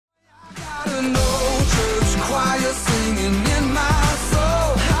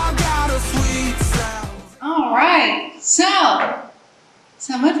All right, so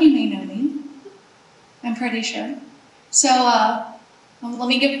some of you may know me, I'm pretty sure. So let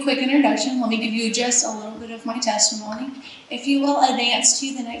me give a quick introduction. Let me give you just a little bit of my testimony. If you will advance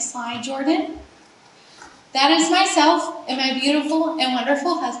to the next slide, Jordan. That is myself and my beautiful and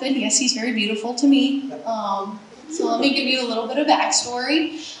wonderful husband. Yes, he's very beautiful to me. So let me give you a little bit of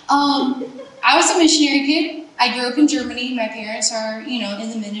backstory. I was a missionary kid. I grew up in Germany. My parents are, in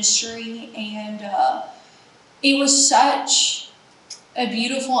the ministry, and it was such a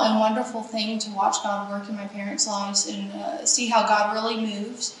beautiful and wonderful thing to watch God work in my parents' lives and see how God really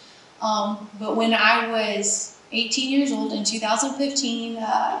moves. But when I was 18 years old in 2015,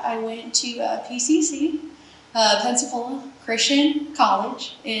 I went to PCC, Pensacola Christian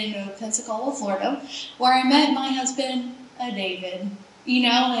College in Pensacola, Florida, where I met my husband, David.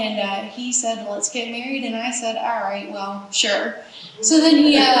 And he said, let's get married. And I said, all right, well, sure. So then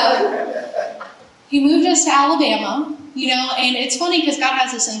he moved us to Alabama, and it's funny because God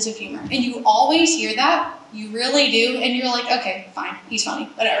has a sense of humor. And you always hear that. You really do. And you're like, okay, fine. He's funny.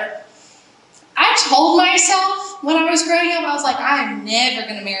 Whatever. I told myself when I was growing up, I was like, I'm never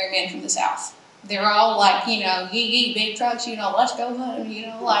going to marry a man from the South. They're all like, big trucks, let's go hunt, you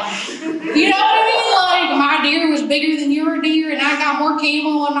know what I mean? Like, my deer was bigger than your deer, and I got more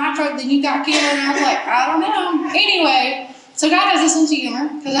camel in my truck than you got camel, and I was like, I don't know. Anyway, so God has a sense of humor,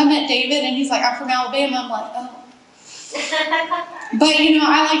 because I met David, and he's like, I'm from Alabama. I'm like, oh. But,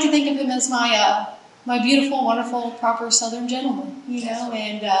 I like to think of him as my beautiful, wonderful, proper Southern gentleman,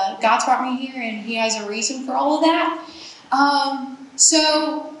 and God's brought me here, and he has a reason for all of that.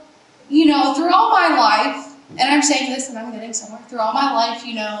 Through all my life, and I'm saying this and I'm getting somewhere, through all my life,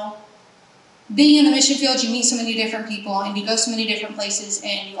 being in the mission field, you meet so many different people and you go so many different places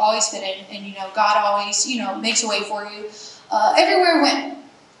and you always fit in and, God always, makes a way for you. Everywhere I went,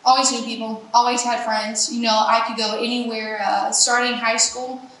 always knew people, always had friends. I could go anywhere, starting high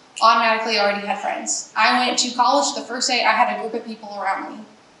school, automatically already had friends. I went to college the first day, I had a group of people around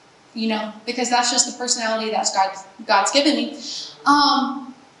me, because that's just the personality that's God's given me.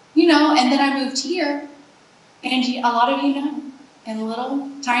 And then I moved here, and a lot of you know, in little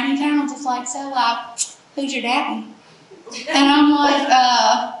tiny towns, it's like, so, who's your daddy? And I'm like,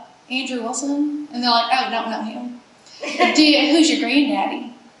 Andrew Wilson. And they're like, oh, no, not him. Who's your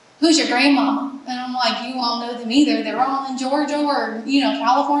granddaddy? Who's your grandmama? And I'm like, you all know them either. They're all in Georgia or,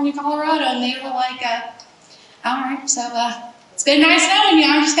 California, Colorado. And they were like, all right, so, it's been nice knowing you.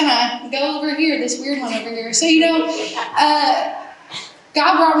 I'm just going to go over here, this weird one over here. So,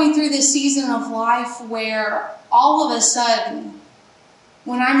 God brought me through this season of life where all of a sudden,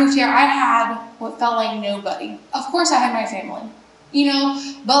 when I moved here, I had what felt like nobody. Of course, I had my family,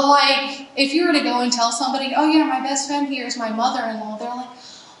 but like, if you were to go and tell somebody, oh yeah, my best friend here is my mother-in-law, they're like,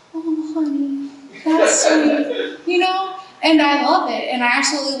 oh honey, that's sweet, and I love it. And I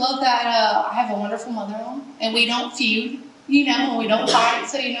absolutely love that I have a wonderful mother-in-law, and we don't feud, and we don't fight,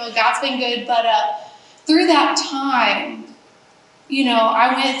 so, God's been good. But through that time,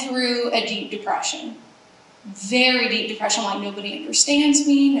 I went through a deep depression, very deep depression, like nobody understands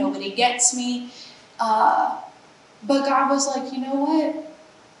me, nobody gets me. But God was like, you know what?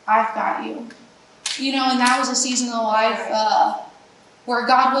 I've got you. And that was a season of life where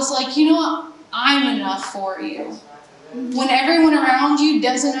God was like, you know what? I'm enough for you. When everyone around you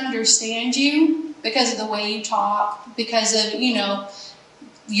doesn't understand you because of the way you talk, because of,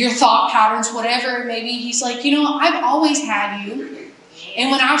 your thought patterns, whatever it may be, he's like, I've always had you.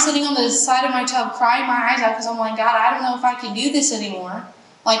 And when I was sitting on the side of my tub crying my eyes out because I'm like, God, I don't know if I can do this anymore.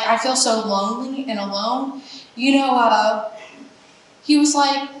 Like, I feel so lonely and alone. He was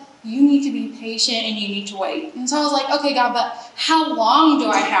like, you need to be patient and you need to wait. And so I was like, okay, God, but how long do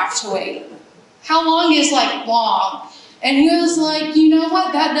I have to wait? How long is long? And he was like, you know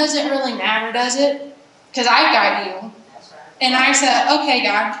what? That doesn't really matter, does it? Because I've got you. And I said, okay,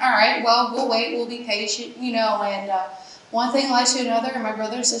 God, all right, well, we'll wait, we'll be patient, and one thing led to another, and my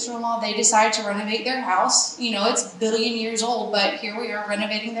brother and sister-in-law, they decided to renovate their house. It's a billion years old, but here we are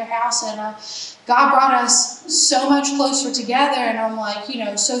renovating their house, and God brought us so much closer together, and I'm like,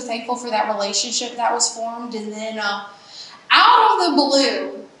 so thankful for that relationship that was formed. And then out of the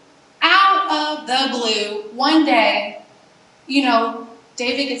blue, one day,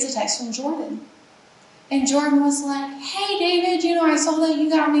 David gets a text from Jordan. And Jordan was like, hey, David, I saw that you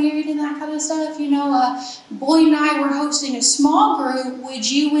got married and that kind of stuff. Boyd and I were hosting a small group. Would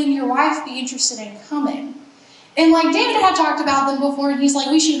you and your wife be interested in coming? And like David had talked about them before, and he's like,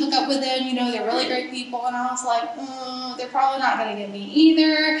 we should hook up with them. You know, they're really great people. And I was like, they're probably not going to get me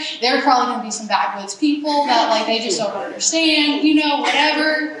either. They're probably going to be some backwoods people that like they just don't understand. You know,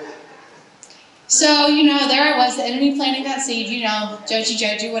 whatever. So you know, there I was, the enemy planting that seed. You know,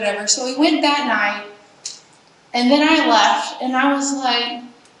 joji, whatever. So we went that night, and then I left, and I was like,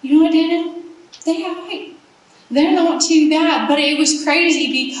 you know what, David? They have height. They're not too bad. But it was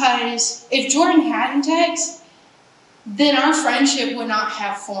crazy because if Jordan hadn't texted, then our friendship would not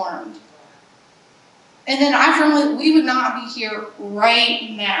have formed. And then we would not be here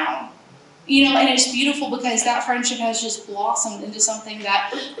right now. You know, and it's beautiful because that friendship has just blossomed into something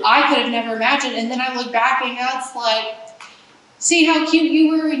that I could have never imagined. And then I look back and God's like, see how cute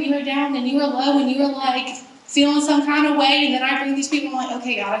you were when you were down and you were low and you were like feeling some kind of way. And then I bring these people, I'm like,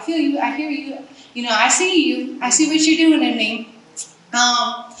 okay, God, I feel you, I hear you. You know, I see you, I see what you're doing in me.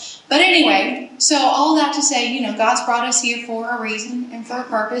 But anyway, so all that to say, you know, God's brought us here for a reason and for a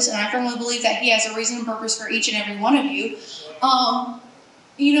purpose, and I firmly believe that He has a reason and purpose for each and every one of you.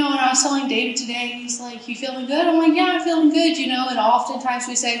 You know, and I was telling David today, he's like, you feeling good? I'm like, yeah, I'm feeling good, you know, and oftentimes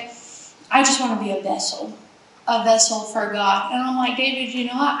we say, I just want to be a vessel for God. And I'm like, David, you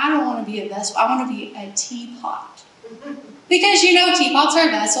know what? I don't want to be a vessel. I want to be a teapot. Because, you know, teapots are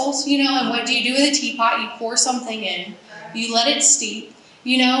vessels, you know, and what do you do with a teapot? You pour something in, you let it steep.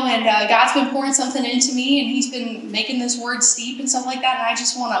 You know, and God's been pouring something into me, and He's been making this word steep and stuff like that, and I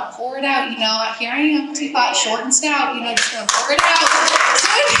just want to pour it out. You know, here I am, teapot, short and stout, you know, just going to pour it out. So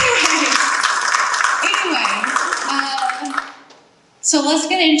anyway, so let's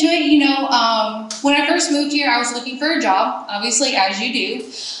get into it. You know, when I first moved here, I was looking for a job, obviously, as you do.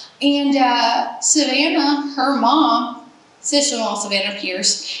 And Savannah, her mom, sister-in-law Savannah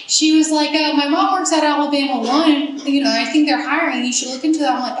Pearce, she was like, my mom works at Alabama 1, you know, I think they're hiring, you should look into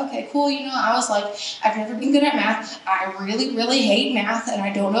that. I'm like, okay, cool, you know, I was like, I've never been good at math, I really, really hate math, and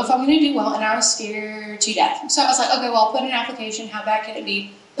I don't know if I'm going to do well, and I was scared to death. So I was like, okay, well, I'll put in an application, how bad can it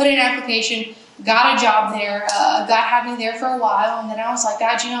be? Put in an application, got a job there, God had me there for a while, and then I was like,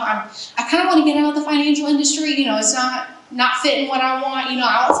 God, you know, I kind of want to get out of the financial industry, you know, it's not fitting what I want. You know,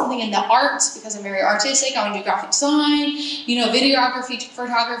 I want something in the arts because I'm very artistic. I want to do graphic design, you know, videography,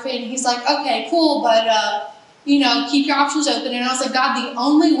 photography. And he's like, okay, cool, but, you know, keep your options open. And I was like, God, the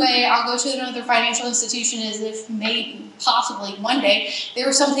only way I'll go to another financial institution is if maybe, possibly one day, there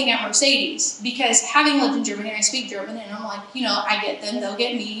was something at Mercedes. Because having lived in Germany, I speak German, and I'm like, you know, I get them, they'll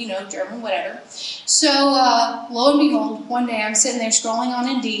get me, you know, German, whatever. So, lo and behold, one day I'm sitting there scrolling on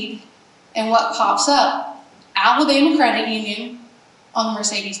Indeed, and what pops up? Alabama Credit Union on the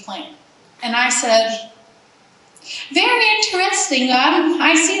Mercedes plant. And I said, very interesting, God.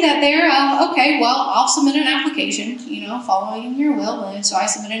 I see that there. Okay, well, I'll submit an application, you know, following your will. And so I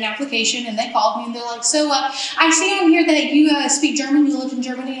submitted an application, and they called me, and they're like, so I see on here that you speak German, you live in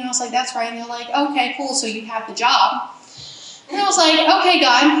Germany. And I was like, that's right. And they're like, okay, cool, so you have the job. And I was like, okay,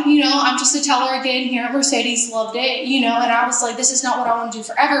 God, you know, I'm just a teller again here at Mercedes, loved it, you know, and I was like, this is not what I want to do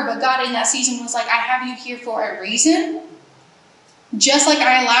forever. But God in that season was like, I have you here for a reason. Just like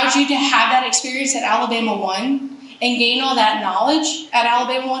I allowed you to have that experience at Alabama 1 and gain all that knowledge at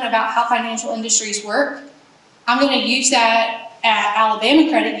Alabama 1 about how financial industries work, I'm going to use that at Alabama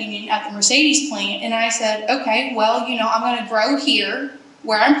Credit Union at the Mercedes plant. And I said, okay, well, you know, I'm going to grow here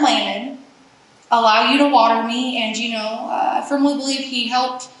where I'm planted, allow you to water me, and, you know, I firmly believe He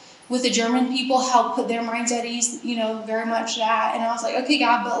helped with the German people, help put their minds at ease, you know, very much that. And I was like, okay,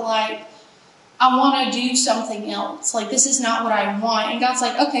 God, but like, I want to do something else. Like, this is not what I want. And God's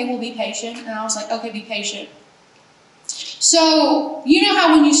like, okay, well, be patient. And I was like, okay, be patient. So, you know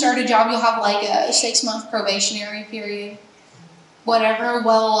how when you start a job, you'll have like a 6-month probationary period? Whatever.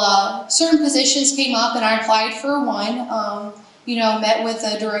 Well, certain positions came up, and I applied for one. You know, met with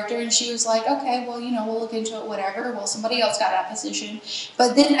the director, and she was like, okay, well, you know, we'll look into it, whatever. Well, somebody else got that position.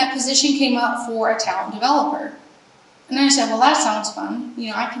 But then a position came up for a talent developer. And I said, well, that sounds fun. You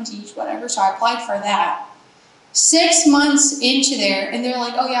know, I can teach, whatever. So I applied for that. 6 months into there, and they're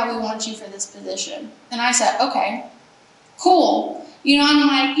like, oh, yeah, we want you for this position. And I said, okay, cool. You know, I'm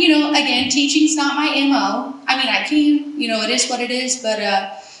like, you know, again, teaching's not my MO. I mean, I can, you know, it is what it is, but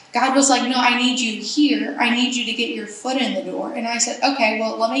God was like, no, I need you here. I need you to get your foot in the door. And I said, okay,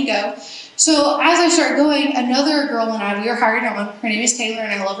 well, let me go. So as I start going, another girl and I, we were hired on. Her name is Taylor,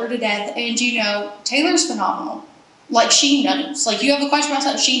 and I love her to death. And, you know, Taylor's phenomenal. Like, she knows. Like, you have a question about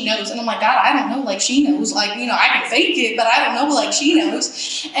something, she knows. And I'm like, God, I don't know. Like, she knows. Like, you know, I can fake it, but I don't know. Like, she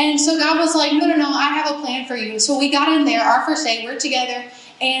knows. And so God was like, no, I have a plan for you. So we got in there. Our first day, we're together.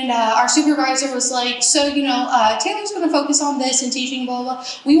 And our supervisor was like, so, you know, Taylor's going to focus on this and teaching, blah, blah.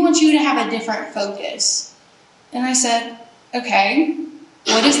 We want you to have a different focus. And I said, okay,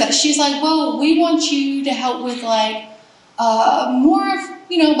 what is that? She's like, well, we want you to help with like more of,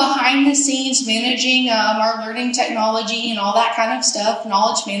 behind the scenes managing our learning technology and all that kind of stuff,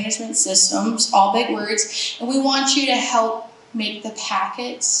 knowledge management systems, all big words. And we want you to help make the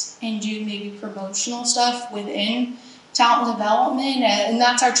packets and do maybe promotional stuff within talent development. And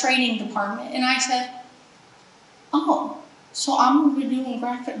that's our training department. And I said, oh, so I'm going to be doing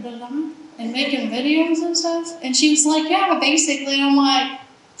graphic design and making videos and stuff? And she was like, yeah, basically. And I'm like,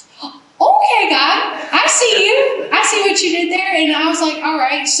 okay, God, I see you. I see what you did there. And I was like, all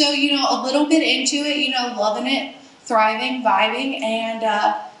right. So, a little bit into it, loving it, thriving, vibing. And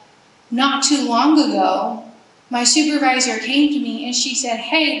not too long ago, my supervisor came to me and she said,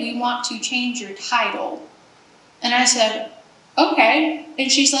 hey, we want to change your title. And I said, okay.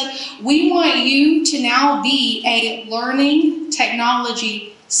 And she's like, we want you to now be a learning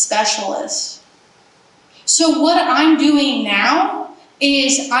technology specialist. So what I'm doing now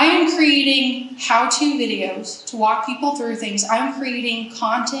is I am creating how-to videos to walk people through things. I'm creating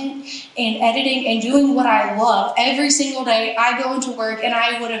content and editing and doing what I love. Every single day I go into work, and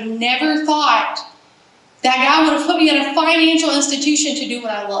I would have never thought that God would have put me in a financial institution to do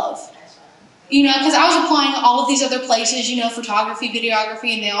what I love. Because I was applying all of these other places, photography,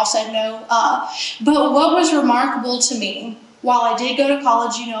 videography, and they all said no. But what was remarkable to me, while I did go to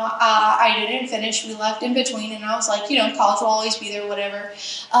college, I didn't finish. We left in between, and I was like, college will always be there, whatever.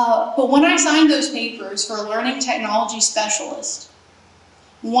 But when I signed those papers for learning technology specialist,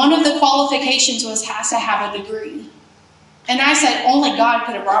 one of the qualifications was has to have a degree. And I said, only God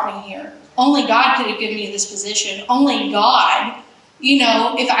could have brought me here. Only God could have given me this position. Only God.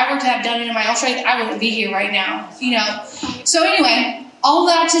 If I were to have done it in my own strength, I wouldn't be here right now, So anyway, all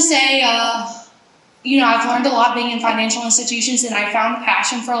that to say, I've learned a lot being in financial institutions, and I found a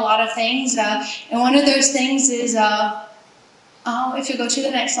passion for a lot of things. And one of those things is, if you go to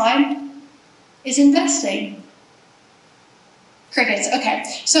the next slide, is investing. Crickets. Okay.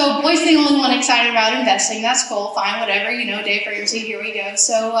 So boy's the only one excited about investing. That's cool. Fine. Whatever. Dave Ramsey. Here we go.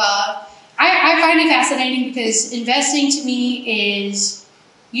 So, I find it fascinating because investing to me is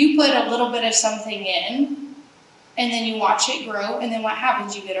you put a little bit of something in and then you watch it grow, and then what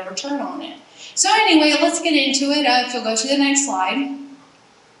happens? You get a return on it. So anyway, let's get into it. If you'll go to the next slide.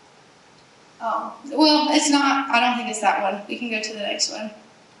 Oh, well, it's not, I don't think it's that one. We can go to the next one.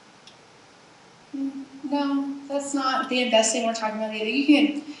 No, that's not the investing we're talking about either. You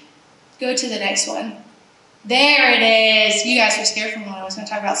can go to the next one. There it is. You guys were scared from when I was going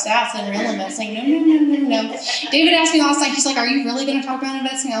to talk about stats and real investing. No. David asked me last night, he's like, are you really going to talk about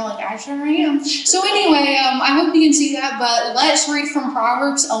investing? I'm like, I sure am. So anyway, I hope you can see that, but let's read from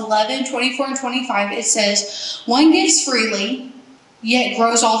Proverbs 11, 24 and 25. It says, one gives freely, yet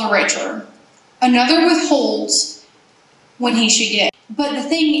grows all the richer. Another withholds when he should give. But the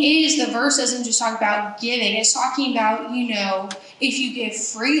thing is, the verse doesn't just talk about giving. It's talking about, if you give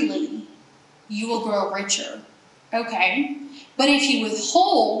freely, you will grow richer. Okay? But if you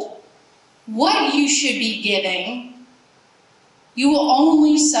withhold what you should be giving, you will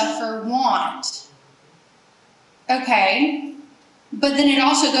only suffer want. Okay? But then it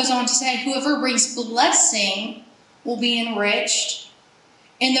also goes on to say, whoever brings blessing will be enriched,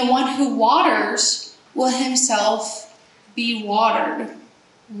 and the one who waters will himself be watered.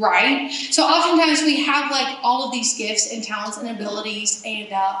 Right? So oftentimes we have like all of these gifts and talents and abilities and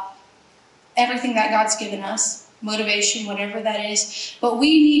everything that God's given us, motivation, whatever that is. But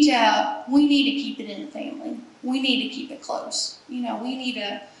we need to keep it in the family. We need to keep it close. We need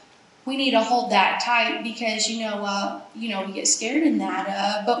to hold that tight because we get scared in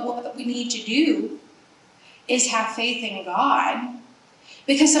that. But what we need to do is have faith in God,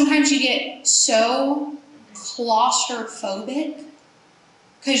 because sometimes you get so claustrophobic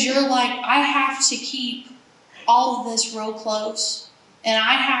because you're like, I have to keep all of this real close. And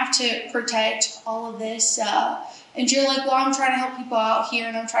I have to protect all of this. And you're like, well, I'm trying to help people out here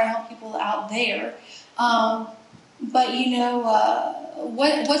and I'm trying to help people out there. But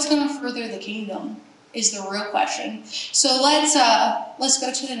what's going to further the kingdom is the real question. So let's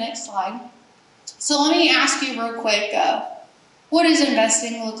go to the next slide. So let me ask you real quick, what does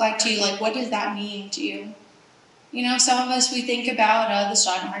investing look like to you? Like, what does that mean to you? Some of us, we think about the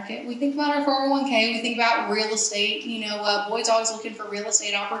stock market. We think about our 401k. We think about real estate. Boyd's always looking for real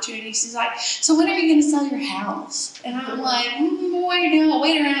estate opportunities. He's like, so when are you going to sell your house? And I'm like,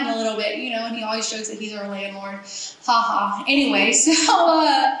 wait around a little bit, and he always jokes that he's our landlord. Ha ha. Anyway, so,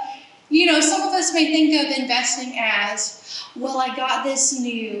 some of us may think of investing as, well, I got this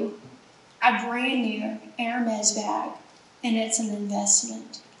a brand new Hermes bag, and it's an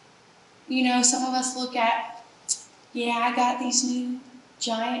investment. Some of us look at Yeah, I got these new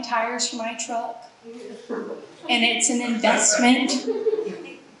giant tires for my truck, and it's an investment.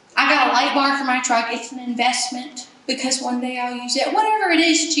 I got a light bar for my truck. It's an investment because one day I'll use it. Whatever it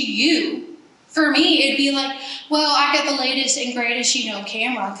is to you. For me, it'd be like, well, I got the latest and greatest,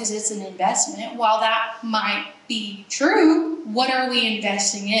 camera because it's an investment. While that might be true, what are we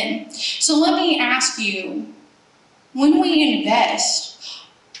investing in? So let me ask you, when we invest,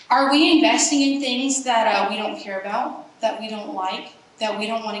 are we investing in things that we don't care about, that we don't like, that we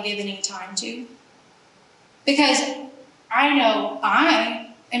don't want to give any time to? Because I know I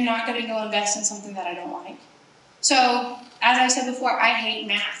am not going to go invest in something that I don't like. So, as I said before, I hate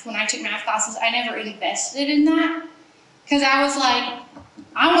math. When I took math classes, I never invested in that. Because I was like,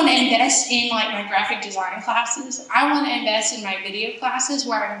 I want to invest in my graphic design classes. I want to invest in my video classes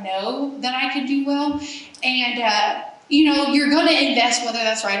where I know that I can do well. And, you're going to invest, whether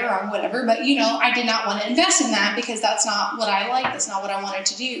that's right or wrong, whatever. But, I did not want to invest in that because that's not what I like. That's not what I wanted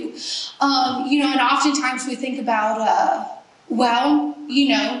to do. And oftentimes we think about,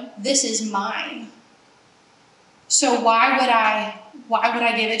 this is mine. So why would I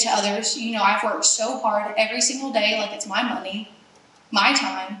give it to others? I've worked so hard every single day like it's my money, my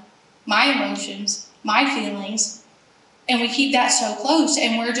time, my emotions, my feelings, and we keep that so close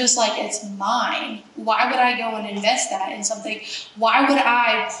and we're just like, it's mine. Why would I go and invest that in something? Why would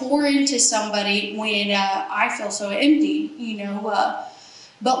I pour into somebody when I feel so empty,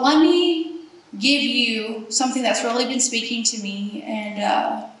 But let me give you something that's really been speaking to me,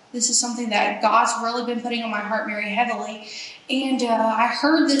 and this is something that God's really been putting on my heart very heavily. And I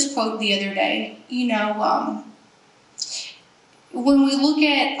heard this quote the other day. When we look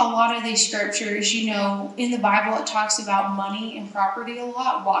at a lot of these scriptures, in the Bible it talks about money and property a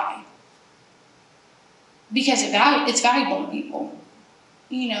lot. Why? Because it's valuable to people.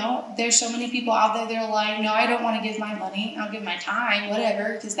 There's so many people out there that are like, no, I don't want to give my money. I'll give my time,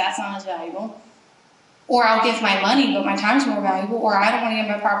 whatever, because that's not as valuable. Or I'll give my money, but my time's more valuable. Or I don't want to give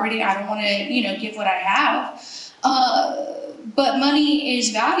my property. I don't want to, give what I have. But money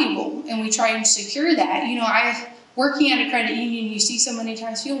is valuable, and we try and secure that. Working at a credit union, you see so many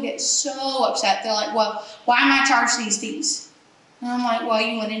times people get so upset. They're like, well, why am I charged these fees? And I'm like, well,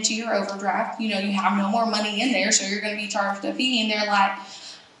 you went into your overdraft. You have no more money in there, so you're going to be charged a fee. And they're like,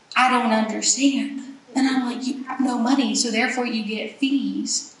 I don't understand. And I'm like, you have no money, so therefore you get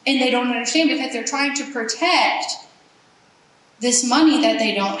fees. And they don't understand because they're trying to protect this money that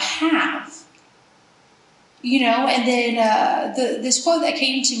they don't have. And then this quote that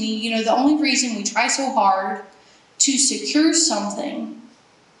came to me, the only reason we try so hard to secure something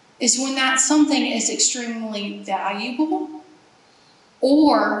is when that something is extremely valuable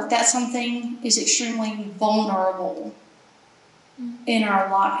or that something is extremely vulnerable in our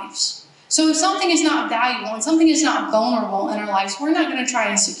lives. So if something is not valuable and something is not vulnerable in our lives, we're not going to try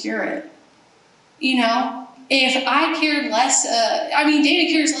and secure it. If I cared less,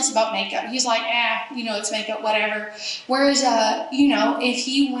 David cares less about makeup. He's like, it's makeup, whatever. Whereas, if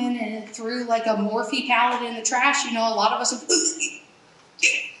he went and threw like a Morphe palette in the trash, a lot of us would,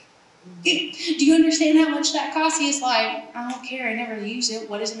 do you understand how much that costs? He's like, I don't care. I never use it.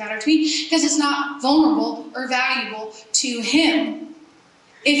 What does it matter to me? Because it's not vulnerable or valuable to him.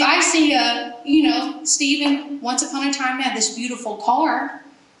 If I see Stephen, once upon a time had this beautiful car,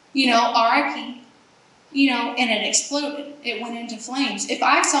 R.I.P., and it exploded. It went into flames. If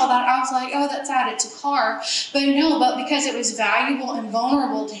I saw that, I was like, oh, that's sad. It's a car. But because it was valuable and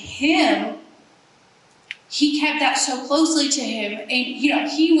vulnerable to him, he kept that so closely to him. And,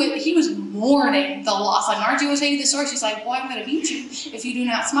 he was mourning the loss. Like Margie was saying the story. She's like, boy, I'm going to beat you if you do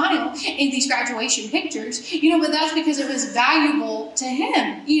not smile in these graduation pictures. But that's because it was valuable to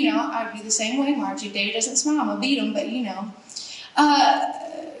him. I'd be the same way, Margie. If David doesn't smile, I'm going to beat him. But,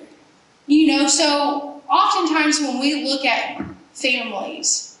 so oftentimes when we look at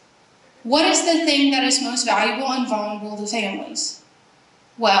families, what is the thing that is most valuable and vulnerable to families?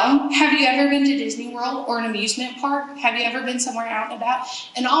 Well, have you ever been to Disney World or an amusement park? Have you ever been somewhere out and about?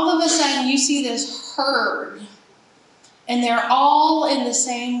 And all of a sudden you see this herd and they're all in the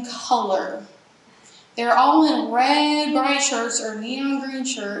same color. They're all in red, bright shirts or neon green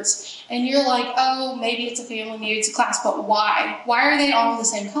shirts. And you're like, oh, maybe it's a family, maybe it's a class, but why? Why are they all the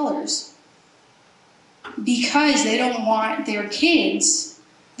same colors? Because they don't want their kids,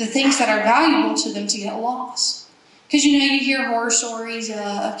 the things that are valuable to them, to get lost. Because, you hear horror stories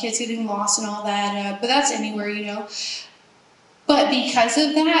of kids getting lost and all that, but that's anywhere, But because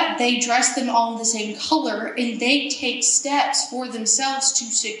of that, they dress them all in the same color, and they take steps for themselves to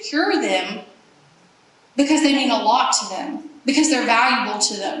secure them because they mean a lot to them, because they're valuable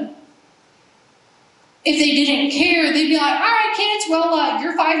to them. If they didn't care, they'd be like, all right, kids, well,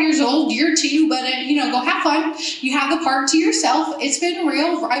 you're 5 years old, you're 2, but, go have fun. You have the park to yourself. It's been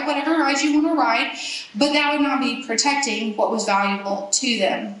real. Ride whatever rides you want to ride. But that would not be protecting what was valuable to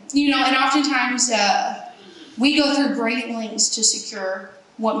them. And oftentimes we go through great lengths to secure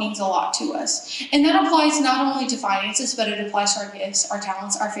what means a lot to us. And that applies not only to finances, but it applies to our gifts, our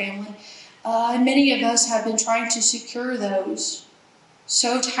talents, our family. And many of us have been trying to secure those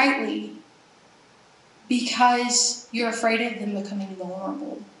so tightly because you're afraid of them becoming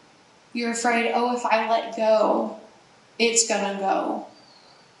vulnerable. You're afraid, oh, if I let go, it's gonna go.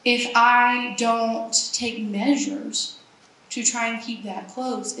 If I don't take measures to try and keep that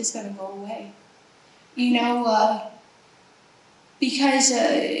close, it's gonna go away. Because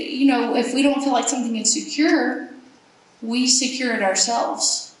if we don't feel like something is secure, we secure it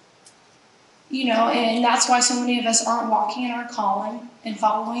ourselves. And that's why so many of us aren't walking in our calling and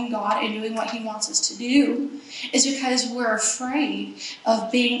following God and doing what He wants us to do, is because we're afraid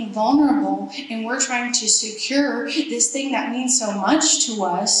of being vulnerable, and we're trying to secure this thing that means so much to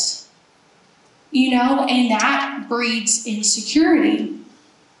us, and that breeds insecurity.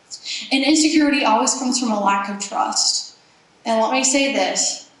 And insecurity always comes from a lack of trust. And let me say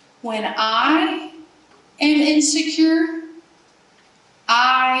this, when I am insecure,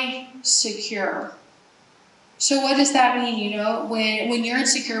 I secure. So what does that mean? When you're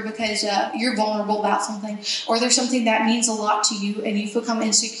insecure because you're vulnerable about something, or there's something that means a lot to you and you've become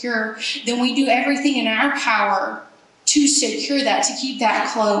insecure, then we do everything in our power to secure that, to keep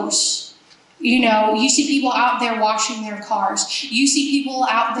that close. You see people out there washing their cars. You see people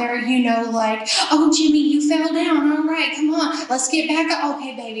out there, like, oh, Jimmy, you fell down. All right, come on, let's get back up.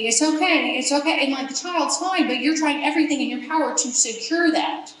 Okay, baby, it's okay. It's okay. And like, the child's fine, but you're trying everything in your power to secure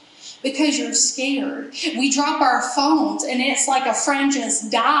that because you're scared. We drop our phones and it's like a friend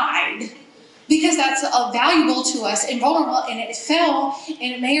just died because that's valuable to us and vulnerable, and it fell and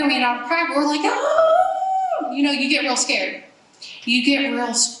it may or may not have cracked. We're like, oh, you get real scared. You get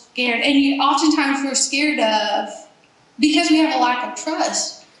real scared. And oftentimes we're scared of, because we have a lack of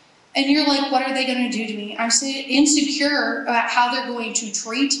trust. And you're like, what are they going to do to me? I'm insecure about how they're going to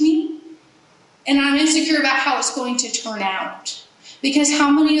treat me. And I'm insecure about how it's going to turn out. Because how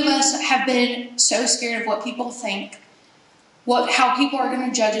many of us have been so scared of what people think, how people are going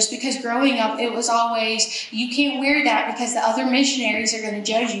to judge us? Because growing up, it was always, you can't wear that because the other missionaries are going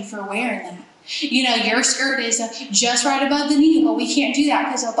to judge you for wearing that. Your skirt is just right above the knee, but we can't do that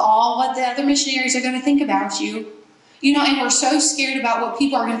because of all what the other missionaries are going to think about you. And we're so scared about what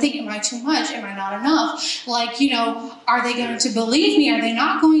people are going to think. Am I too much? Am I not enough? Are they going to believe me? Are they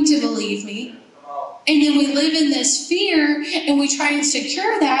not going to believe me? And then we live in this fear and we try and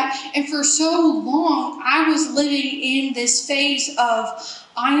secure that. And for so long, I was living in this phase of,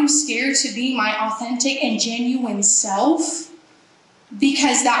 I'm scared to be my authentic and genuine self.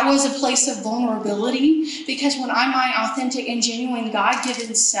 Because that was a place of vulnerability. Because when I'm my authentic and genuine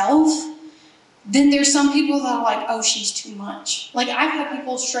God-given self, then there's some people that are like, oh, she's too much. Like, I've had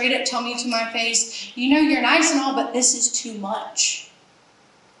people straight up tell me to my face, you're nice and all, but this is too much.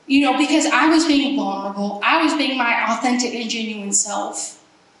 Because I was being vulnerable. I was being my authentic and genuine self.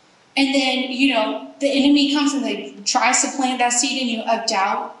 And then, the enemy comes and they tries to plant that seed in you of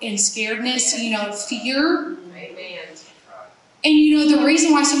doubt and scaredness, fear. Amen. And the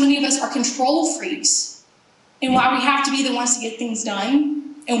reason why so many of us are control freaks and why we have to be the ones to get things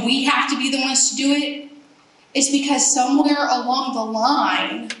done and we have to be the ones to do it is because somewhere along the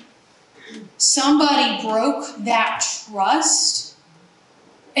line, somebody broke that trust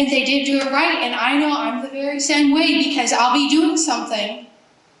and they didn't do it right. And I know I'm the very same way, because I'll be doing something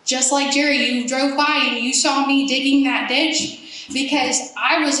just like Jerry, you drove by and you saw me digging that ditch because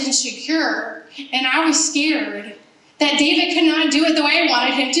I was insecure and I was scared that David could not do it the way I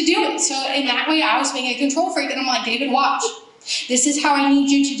wanted him to do it. So in that way, I was being a control freak. And I'm like, David, watch. This is how I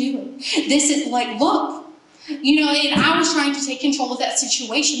need you to do it. This is like, look. And I was trying to take control of that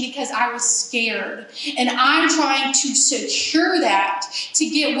situation because I was scared. And I'm trying to secure that to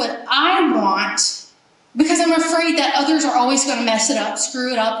get what I want, because I'm afraid that others are always going to mess it up,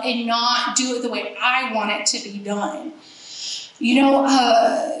 screw it up, and not do it the way I want it to be done.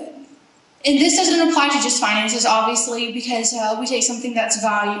 And this doesn't apply to just finances, obviously, because we take something that's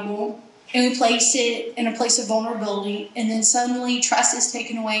valuable and we place it in a place of vulnerability, and then suddenly trust is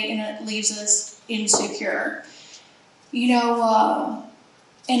taken away and it leaves us insecure. And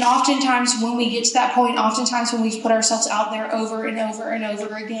oftentimes when we get to that point, oftentimes when we've put ourselves out there over and over and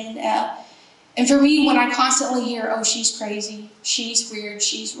over again, and for me, when I constantly hear, oh, she's crazy, she's weird,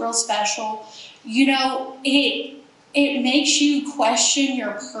 she's real special, it makes you question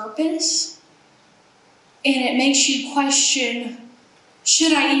your purpose. And it makes you question,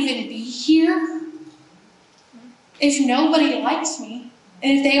 should I even be here? If nobody likes me,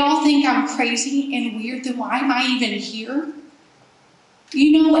 and if they all think I'm crazy and weird, then why am I even here?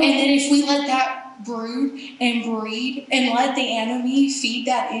 You know, and then if we let that brood and breed and let the enemy feed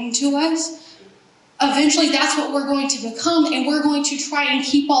that into us, eventually that's what we're going to become, and we're going to try and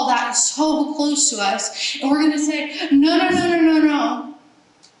keep all that so close to us, and we're going to say, no.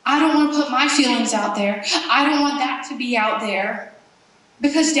 I don't want to put my feelings out there. I don't want that to be out there.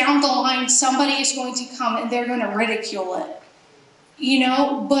 Because down the line, somebody is going to come and they're going to ridicule it. You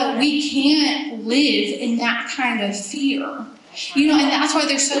know, but we can't live in that kind of fear. You know, and that's why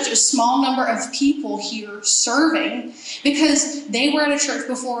there's such a small number of people here serving, because they were at a church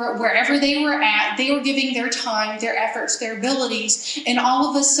before, wherever they were at, they were giving their time, their efforts, their abilities, and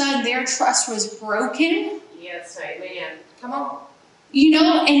all of a sudden their trust was broken. Yes, amen. Come on. You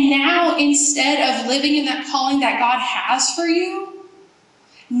know, and now instead of living in that calling that God has for you,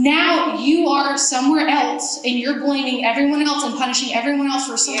 now you are somewhere else and you're blaming everyone else and punishing everyone else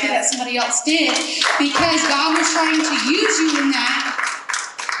for something that somebody else did, because God was trying to use you in that.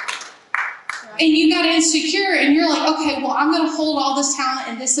 And you got insecure and you're like, okay, well, I'm going to hold all this talent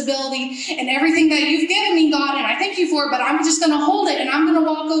and this ability and everything that you've given me, God, and I thank you for it, but I'm just going to hold it and I'm going to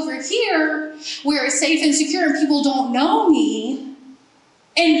walk over here where it's safe and secure and people don't know me.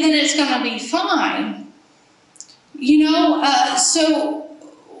 And then it's going to be fine. You know, so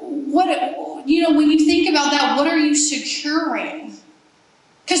what, you know, when you think about that, what are you securing?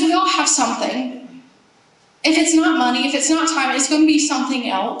 Because we all have something. If it's not money, if it's not time, it's going to be something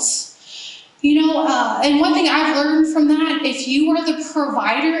else. You know, and one thing I've learned from that, if you are the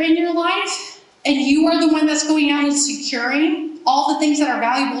provider in your life and you are the one that's going out and securing all the things that are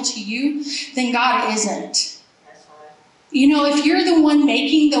valuable to you, then God isn't. You know, if you're the one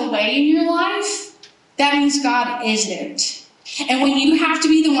making the way in your life, that means God isn't. And when you have to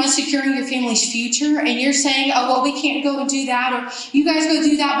be the one securing your family's future and you're saying, oh, well, we can't go and do that, or you guys go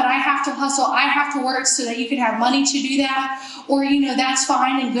do that, but I have to hustle, I have to work so that you can have money to do that, or, you know, that's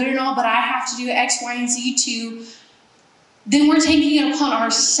fine and good and all, but I have to do X, Y, and Z too, then we're taking it upon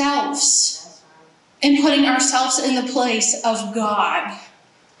ourselves and putting ourselves in the place of God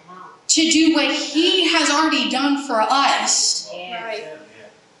to do what He has already done for us. Right.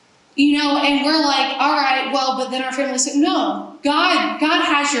 You know, and we're like, all right, well, but then our family said, no, God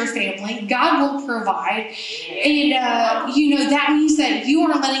has your family. God will provide. And, you know, that means that you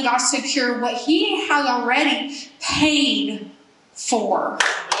are letting God secure what He has already paid for.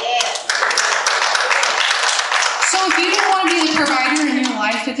 So if you don't want to be the provider in your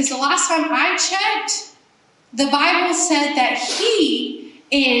life, because the last time I checked, the Bible said that He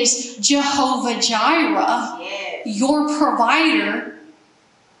is Jehovah Jireh, your provider,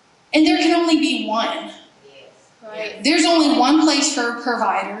 and there can only be one. Right. There's only one place for a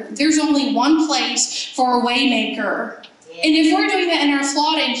provider. There's only one place for a waymaker. And if we're doing that in our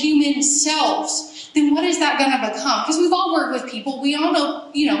flawed and human selves, then what is that going to become? Because we've all worked with people. We all know,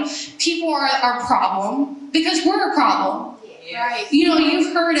 you know, people are our problem because we're a problem. Right. You know,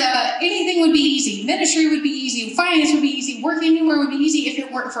 you've heard anything would be easy. Ministry would be easy. Finance would be easy. Working anywhere would be easy if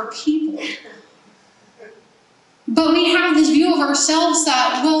it weren't for people. But we have this view of ourselves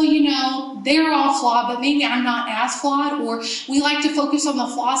that, well, you know, they're all flawed, but maybe I'm not as flawed. Or we like to focus on the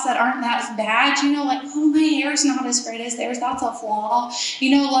flaws that aren't that bad. You know, like, oh, my hair's not as great as theirs. That's a flaw.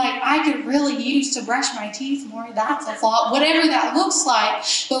 You know, like, I could really use to brush my teeth more. That's a flaw. Whatever that looks like.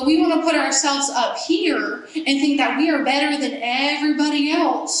 But we want to put ourselves up here and think that we are better than everybody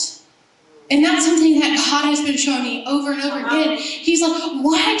else. And that's something that God has been showing me over and over again. He's like,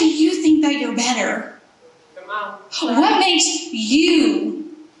 why do you think that you're better? What makes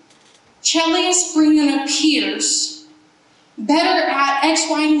you, Cheleus, Brianna, Pearce, better at X,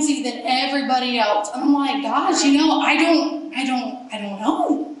 Y, and Z than everybody else? And I'm like, gosh, you know, I don't know.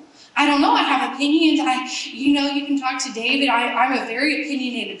 I don't know. I have opinions. You know, you can talk to David. I'm a very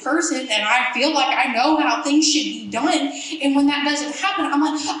opinionated person, and I feel like I know how things should be done. And when that doesn't happen, I'm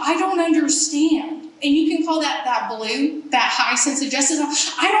like, I don't understand. And you can call that blue, that high sense of justice.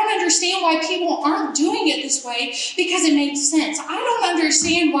 I don't understand why people aren't doing it this way because it makes sense. I don't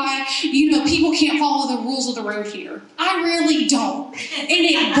understand why, you know, people can't follow the rules of the road here. I really don't. And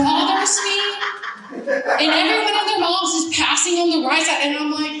it bothers me. And everyone and their moms is passing on the right side. And I'm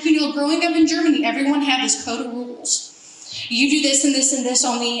like, you know, growing up in Germany, everyone had this code of rules. You do this and this and this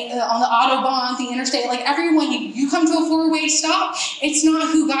on the Autobahn, the interstate. Like everyone, you come to a four-way stop. It's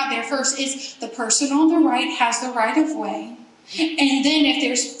not who got there first. It's the person on the right has the right of way. And then if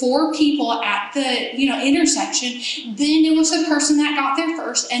there's 4 people at the, intersection, then it was the person that got there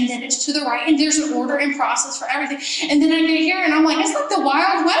first, and then it's to the right, and there's an order and process for everything. And then I get here, and I'm like, it's like the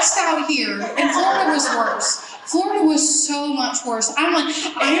Wild West out here. And Florida was worse. Florida was so much worse. I'm like,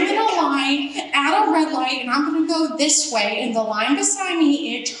 I'm in a line at a red light, and I'm going to go this way, and the line beside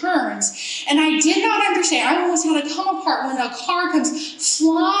me, it turns. And I did not understand. I almost had to come apart when a car comes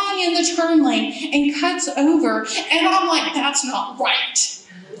flying in the turn lane and cuts over, and I'm like, that's not right.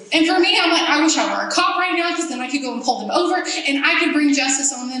 And for me, I'm like, I wish I were a cop right now, because then I could go and pull them over, and I could bring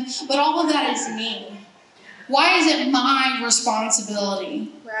justice on them, but all of that is me. Why is it my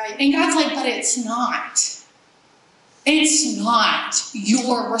responsibility? Right. And God's like, but it's not. It's not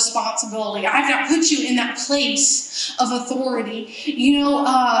your responsibility. I've not put you in that place of authority.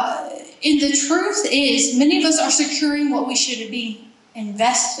 And the truth is, many of us are securing what we should be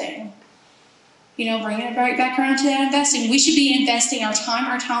investing. Bringing it right back around to that investing. We should be investing our time,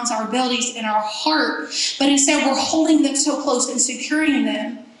 our talents, our abilities, and our heart. But instead, we're holding them so close and securing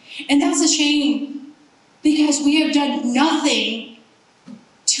them. And that's a shame, because we have done nothing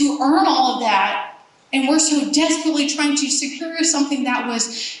to earn all of that. And we're so desperately trying to secure something that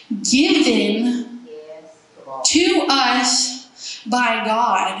was given to us by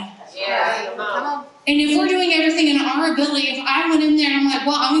God. Yeah. Come on. And if we're doing everything in our ability, if I went in there and I'm like,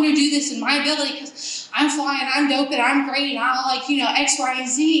 well, I'm going to do this in my ability because I'm flying, I'm dope, and I'm great, and I like, X, Y, and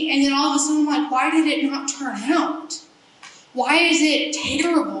Z. And then all of a sudden I'm like, why did it not turn out? Why is it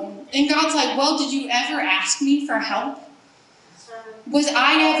terrible? And God's like, well, did you ever ask me for help? Was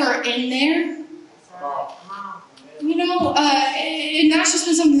I ever in there? And that's just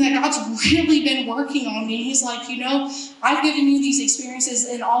been something that God's really been working on me. He's like, I've given you these experiences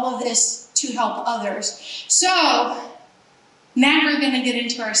and all of this to help others. So, now we're going to get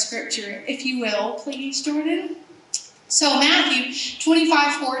into our scripture, if you will, please, Jordan. So, Matthew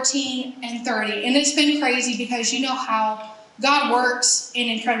 25:14 and 30. And it's been crazy because you know how God works in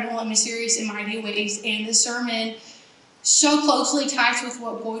incredible and mysterious and mighty ways. And the sermon so closely ties with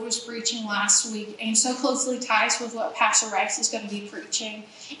what Boyd was preaching last week, and so closely ties with what Pastor Rice is going to be preaching.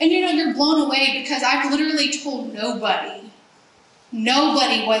 And you're blown away because I've literally told nobody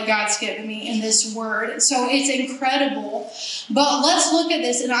what God's given me in this word. So it's incredible. But let's look at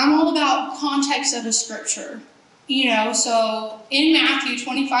this, and I'm all about context of a scripture. So in Matthew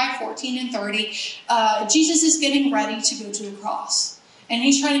 25:14 and 30, Jesus is getting ready to go to the cross, and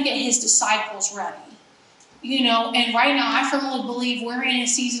he's trying to get his disciples ready. And right now, I firmly believe we're in a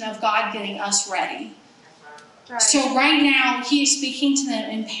season of God getting us ready. Right. So right now, he is speaking to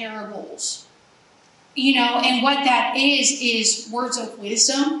them in parables. And what that is words of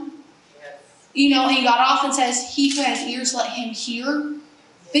wisdom. Yes. And God often says, he who has ears, let him hear.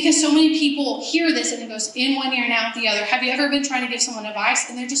 Because so many people hear this and it goes in one ear and out the other. Have you ever been trying to give someone advice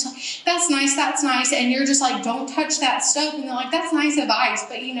and they're just like, that's nice. And you're just like, don't touch that stove. And they're like, that's nice advice.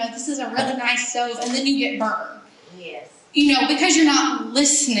 But this is a really nice stove. And then you get burned. Yes. Because you're not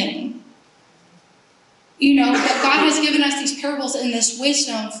listening. But God has given us these parables and this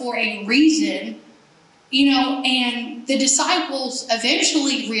wisdom for a reason. And the disciples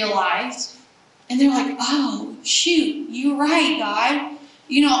eventually realized, and they're like, oh, shoot, you're right, God.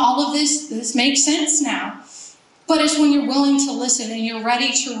 All of this makes sense now. But it's when you're willing to listen and you're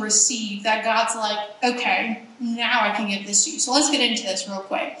ready to receive that God's like, okay, now I can give this to you. So let's get into this real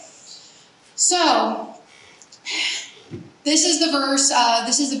quick. So, this is the verse,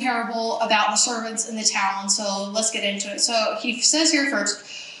 this is the parable about the servants and the talents. So let's get into it. So he says here first,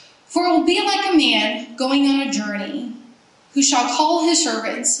 for it will be like a man going on a journey, who shall call his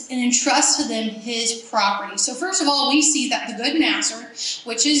servants and entrust to them his property. So first of all, we see that the good master,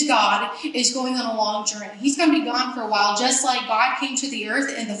 which is God, is going on a long journey. He's going to be gone for a while, just like God came to the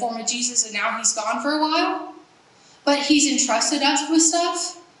earth in the form of Jesus, and now he's gone for a while. But he's entrusted us with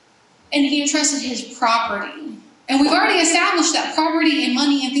stuff, and he entrusted his property. And we've already established that property and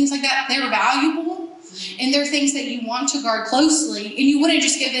money and things like that, they're valuable, and they're things that you want to guard closely, and you wouldn't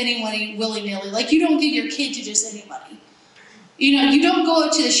just give anybody willy-nilly. Like, you don't give your kid to just anybody. You don't go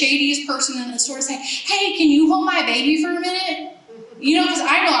up to the shadiest person in the store and say, hey, can you hold my baby for a minute? Because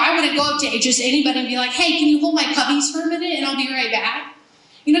I know I wouldn't go up to just anybody and be like, hey, can you hold my puppies for a minute and I'll be right back?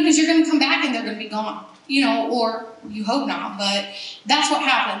 Because you're going to come back and they're going to be gone. Or you hope not, but that's what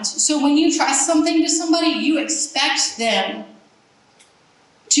happens. So when you trust something to somebody, you expect them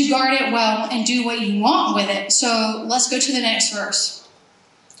to guard it well and do what you want with it. So let's go to the next verse.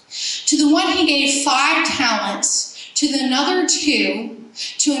 To the one he gave 5 talents, to another 2,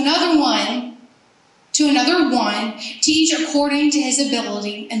 to another 1, to another 1, to each according to his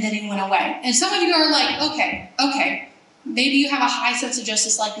ability, and then he went away. And some of you are like, okay, Maybe you have a high sense of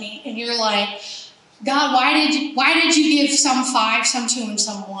justice like me, and you're like, God, why did you give some 5, some 2, and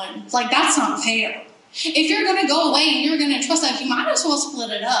some 1? Like, that's not fair. If you're going to go away and you're going to trust that, you might as well split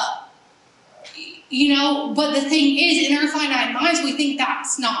it up. You know, but the thing is, in our finite minds, we think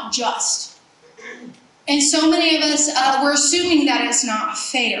that's not just. And so many of us, we're assuming that it's not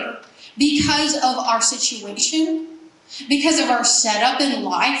fair because of our situation, because of our setup in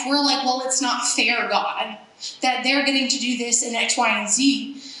life. We're like, well, it's not fair, God, that they're getting to do this in X, Y, and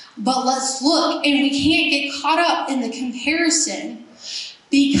Z. But let's look, and we can't get caught up in the comparison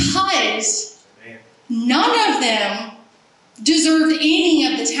because none of them deserved any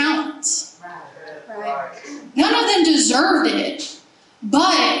of the talents. Right. None of them deserved it.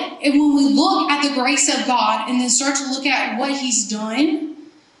 But when we look at the grace of God and then start to look at what He's done,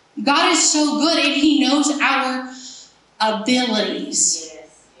 God is so good and He knows our abilities.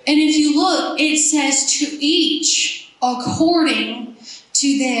 Yes. And if you look, it says to each according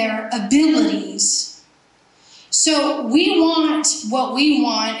to their abilities. So we want what we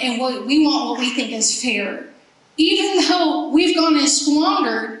want, and what we think is fair, even though we've gone and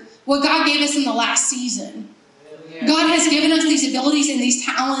squandered what God gave us in the last season. God has given us these abilities and these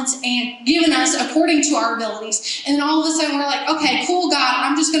talents and given us according to our abilities. And then all of a sudden we're like, okay, cool, God,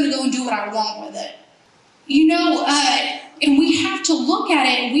 I'm just going to go and do what I want with it. You know, and we have to look at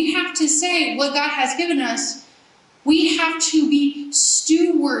it and we have to say what God has given us. We have to be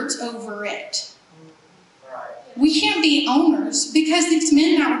stewards over it. We can't be owners, because these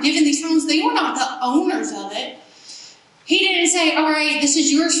men that were given these talents, they were not the owners of it. He didn't say, all right, this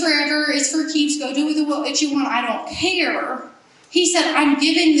is yours forever. It's for keeps. Go do with what you want. I don't care. He said, I'm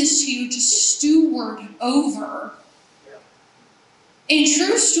giving this to you to steward over. And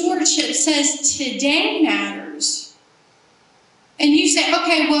true stewardship says today matters. And you say,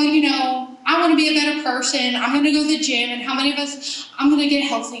 okay, well, you know, I want to be a better person. I'm going to go to the gym. And how many of us, I'm going to get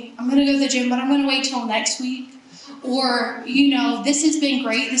healthy. I'm going to go to the gym, but I'm going to wait till next week. Or, you know, this has been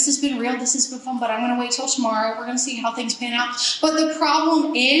great, this has been real, this has been fun, but I'm going to wait till tomorrow. We're going to see how things pan out. But the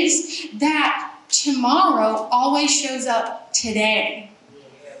problem is that tomorrow always shows up today.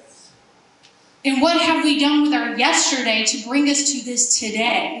 Yes. And what have we done with our yesterday to bring us to this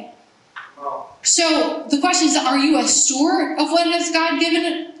today? So the question is, are you a steward of what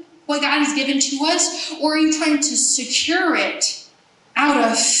God has given to us, or are you trying to secure it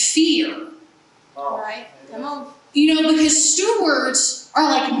out of fear? Right. Come on. You know, because stewards are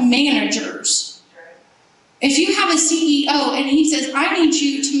like managers. If you have a CEO and he says, I need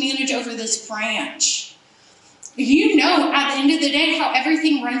you to manage over this branch, you know at the end of the day how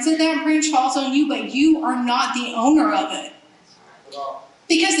everything runs at that branch falls on you, but you are not the owner of it.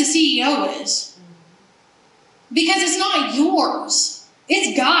 Because the CEO is. Because it's not yours.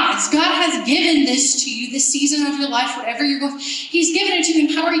 It's God's. God has given this to you, this season of your life, whatever you're going. He's given it to you,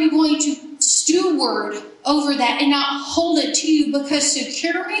 and how are you going to steward over that and not hold it to you? Because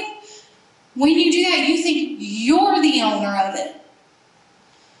securing, when you do that, you think you're the owner of it.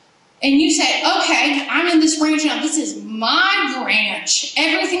 And you say, okay, I'm in this branch now. This is my branch.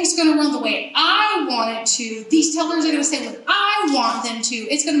 Everything's going to run the way I want it to. These tellers are going to say what I want them to.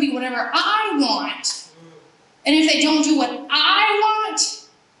 It's going to be whatever I want. And if they don't do what I want,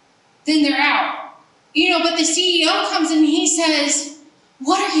 then they're out. You know, but the CEO comes in and he says,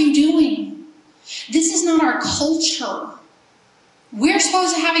 what are you doing? This is not our culture. We're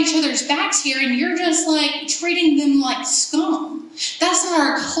supposed to have each other's backs here, and you're just like treating them like scum. That's not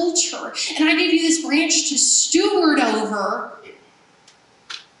our culture. And I gave you this branch to steward over,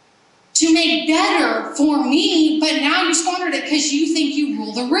 to make better for me, but now you squandered it because you think you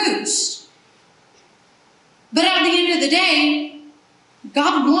rule the roost. But at the end of the day,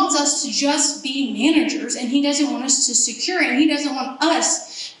 God wants us to just be managers, and He doesn't want us to secure it, and He doesn't want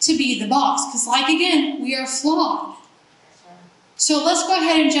us to be the boss. Because, like, again, we are flawed. So let's go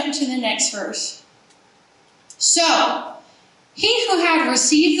ahead and jump to the next verse. So, he who had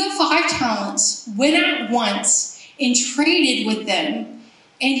received the 5 talents went at once and traded with them,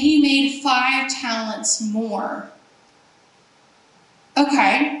 and he made 5 talents more.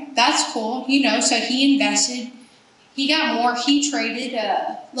 Okay, that's cool. You know, so he invested. He got more. He traded.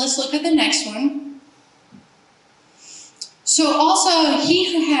 Let's look at the next one. So also,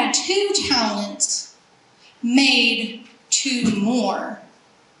 he who had 2 talents made 2 more.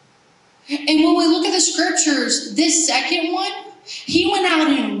 And when we look at the scriptures, this second one, he went out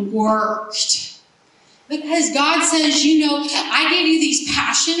and worked. Because God says, you know, I gave you these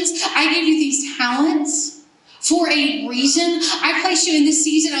passions. I gave you these talents. for a reason. I placed you in this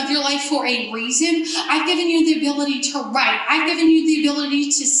season of your life for a reason. I've given you the ability to write. I've given you the ability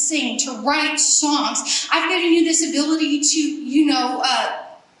to sing, to write songs. I've given you this ability to,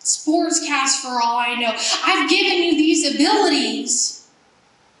 sportscast for all I know. I've given you these abilities.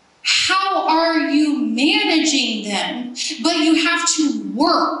 How are you managing them? But you have to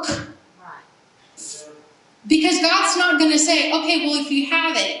work. Because God's not going to say, okay, well, if you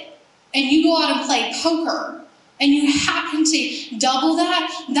have it and you go out and play poker and you happen to double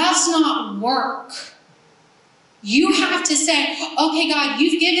that, that's not work. You have to say, okay, God,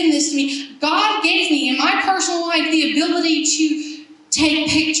 you've given this to me. God gave me in my personal life the ability to take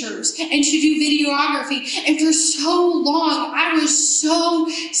pictures and to do videography. And for so long, I was so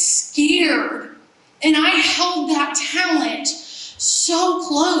scared. And I held that talent so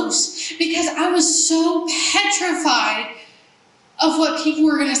close because I was so petrified of what people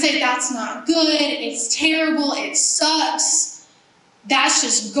were going to say. That's not good. It's terrible. It sucks. That's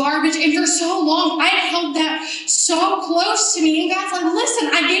just garbage. And for so long, I held that so close to me. And God's like, listen,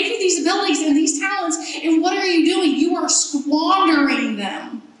 I gave you these abilities and these talents. And what are you doing? You are squandering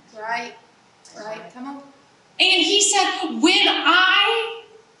them. Right. Come on. And he said, when I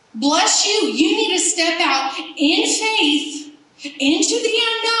bless you, you need to step out in faith into the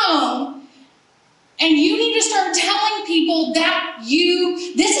unknown. And you need to start telling people that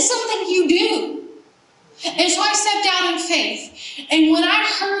this is something you do. And so I stepped out in faith. And when I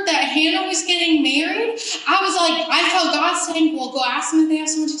heard that Hannah was getting married, I felt God saying, well, go ask them if they have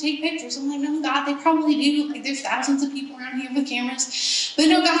someone to take pictures. I'm like, no, God, they probably do. Like, there's thousands of people around here with cameras. But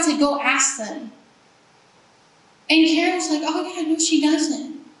no, God said, go ask them. And Karen was like, oh, yeah, no, she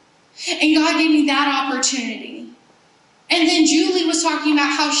doesn't. And God gave me that opportunity. And then Julie was talking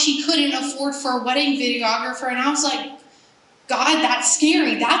about how she couldn't afford for a wedding videographer. And I was like, God, that's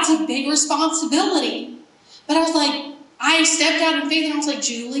scary. That's a big responsibility. But I was like, I stepped out in faith and I was like,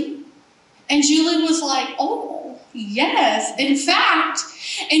 Julie? And Julie was like, oh, yes, in fact.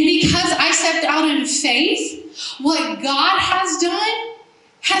 And because I stepped out in faith, what God has done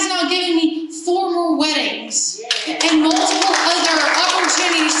has now given me 4 more weddings and multiple other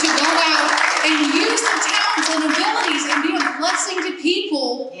opportunities to go out and use the talents and abilities and be a blessing to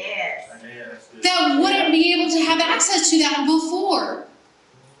people that wouldn't be able to have access to that before.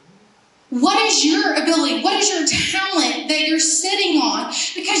 What is your ability? What is your talent that you're sitting on?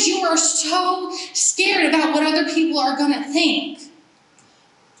 Because you are so scared about what other people are going to think.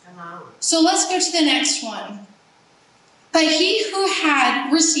 So let's go to the next one. But he who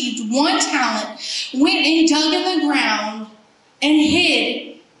had received 1 talent went and dug in the ground and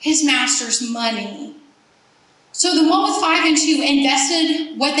hid his master's money. So the one with 5 and 2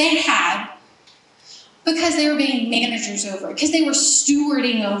 invested what they had because they were being managers over it, because they were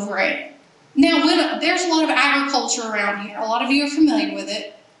stewarding over it. Now, there's a lot of agriculture around here. A lot of you are familiar with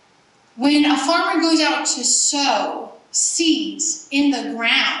it. When a farmer goes out to sow seeds in the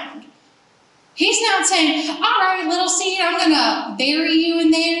ground, he's not saying, all right, little seed, I'm going to bury you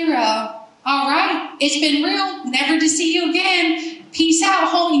in there. All right, it's been real. Never to see you again. Peace out,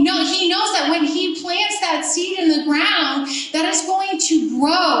 homie. No, he knows that when he plants that seed in the ground, that it's going to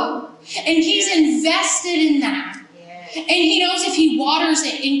grow. And he's invested in that. And he knows if he waters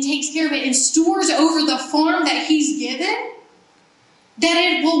it and takes care of it and stewards over the farm that he's given, that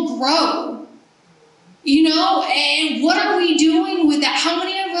it will grow. And what are we doing with that? How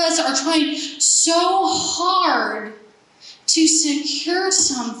many of us are trying so hard to secure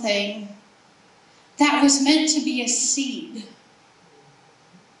something that was meant to be a seed?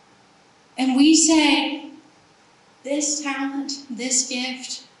 And we say, this talent, this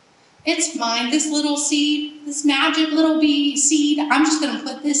gift, it's mine, this little seed, this magic little seed. I'm just going to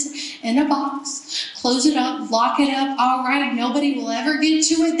put this in a box, close it up, lock it up. All right, nobody will ever get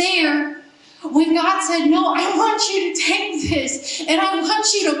to it there. When God said, no, I want you to take this and I want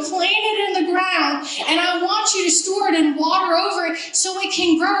you to plant it in the ground and I want you to store it and water over it so it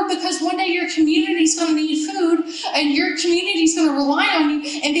can grow, because one day your community's going to need food and your community's going to rely on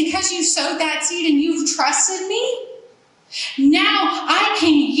you. And because you sowed that seed and you've trusted me, now I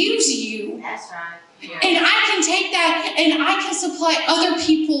can use you. That's right. Yeah. And I can take that and I can supply other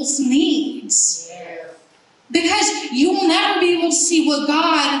people's needs. Yeah. Because you will never be able to see what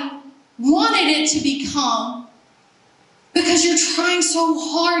God wanted it to become, because you're trying so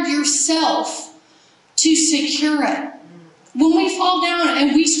hard yourself to secure it. When we fall down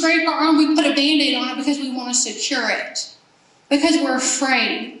and we scrape our arm, we put a Band-Aid on it because we want to secure it, because we're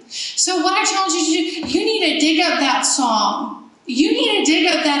afraid. So what I challenge you to do, you need to dig up that song. You need to dig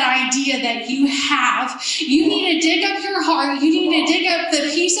up that idea that you have. You need to dig up your heart. You need to dig up the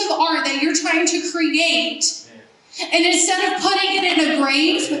piece of art that you're trying to create. And instead of putting it in a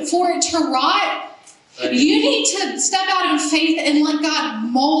grave for it to rot, you need to step out in faith and let God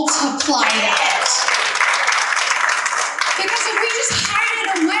multiply that. Because if we just hide it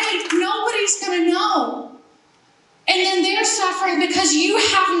away, nobody's going to know. And then they're suffering because you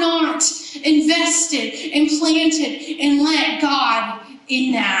have not invested and planted and let God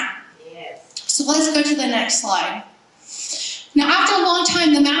in that. Yes. So let's go to the next slide. Now, after a long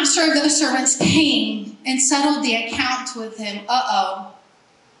time, the master of those servants came and settled the account with him.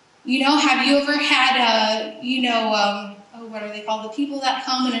 You know, have you ever had, what are they called? The people that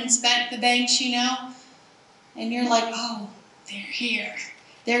come and inspect the banks, you know? And you're like, oh, they're here.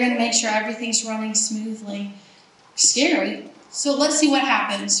 They're going to make sure everything's running smoothly. Scary. So let's see what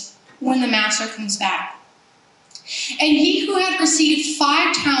happens when the master comes back. And he who had received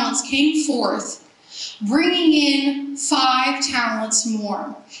 5 talents came forth, bringing in 5 talents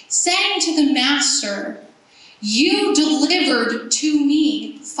more, saying to the master, you delivered to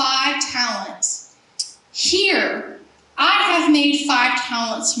me 5 talents. Here, I have made 5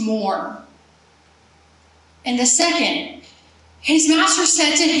 talents more. And the second, his master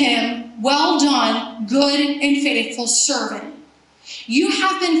said to him, well done, good and faithful servant. You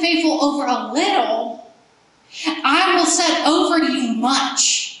have been faithful over a little. I will set over you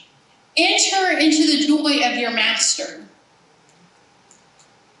much. Enter into the joy of your master.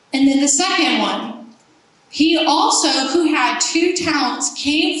 And then the second one, he also, who had 2 talents,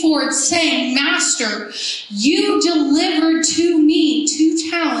 came forward saying, Master, you delivered to me 2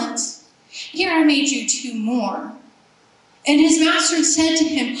 talents. Here I made you 2 more. And his master said to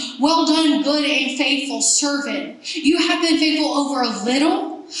him, well done, good and faithful servant. You have been faithful over a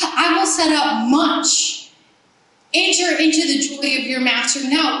little. I will set up much. Enter into the joy of your master.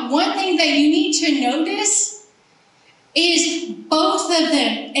 Now, one thing that you need to notice is both of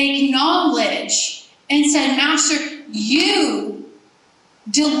them acknowledge and said, Master, you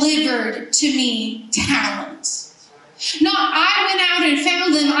delivered to me talents. Not I went out and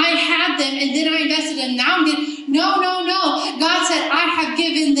found them, I had them, and then I invested in them. Now I'm getting, no. God said, I have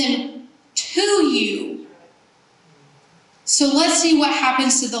given them to you. So let's see what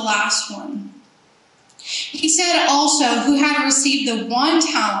happens to the last one. He said also, who had received the 1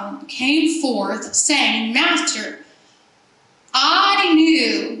 talent, came forth, saying, Master, I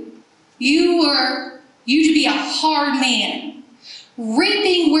knew you to be a hard man,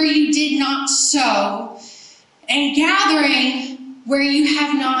 reaping where you did not sow, and gathering where you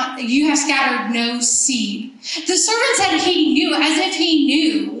have scattered no seed. The servant said he knew, as if he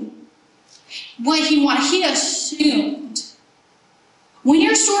knew what he wanted. He assumed. When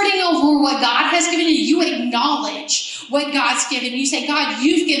you're sorting over what God has given you, you acknowledge what God's given you. You say, God,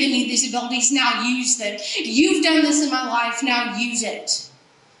 you've given me these abilities, now use them. You've done this in my life, now use it.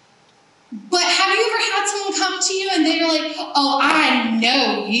 But have you ever had someone come to you and they're like, oh, I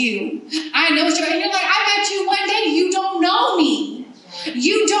know you. I know you. And you're like, I bet you one day you don't know me.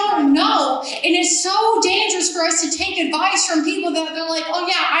 You don't know. And it's so dangerous for us to take advice from people that they're like, oh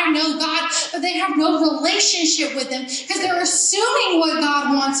yeah, I know God, but they have no relationship with him because they're assuming what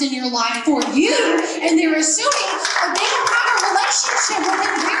God wants in your life for you. And they're assuming that they don't have a relationship with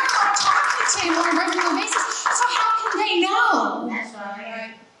him. They're not talking to him on a regular basis. So how can they know? That's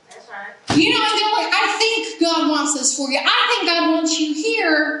right. That's right. You know, and they're like, I think God wants this for you. I think God wants you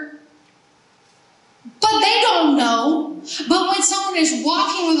here. But they don't know. But when someone is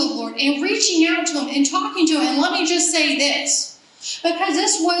walking with the Lord and reaching out to him and talking to him, and let me just say this, because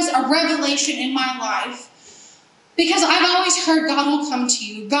this was a revelation in my life. Because I've always heard God will come to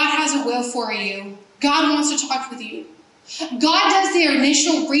you. God has a will for you. God wants to talk with you. God does the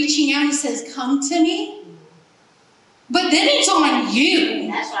initial reaching out. He says, come to me. But then it's on you.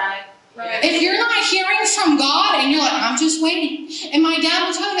 That's right. Right. If you're not hearing from God and you're like, I'm just waiting. And my dad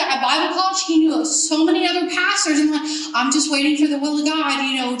will tell you that at Bible college, he knew so many other pastors. And like, I'm just waiting for the will of God,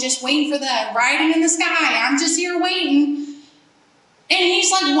 you know, just waiting for the writing in the sky. I'm just here waiting. And he's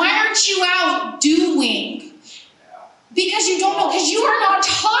like, why aren't you out doing? Because you don't know, because you are not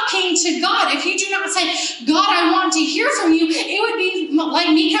talking to God. If you do not say, God, I want to hear from you, it would be like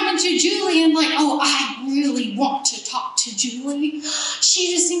me coming to Julie and like, oh, I really want to talk to Julie.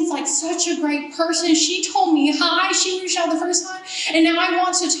 She just seems like such a great person. She told me hi. She reached out the first time, and now I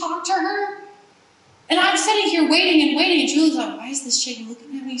want to talk to her. And I'm sitting here waiting, and Julie's like, why is this chick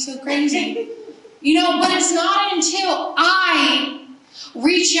looking at me so crazy? You know, but it's not until I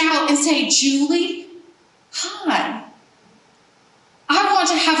reach out and say, Julie, hi. I want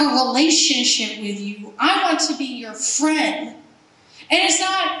to have a relationship with you. I want to be your friend. And it's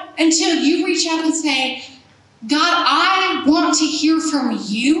not until you reach out and say, God, I want to hear from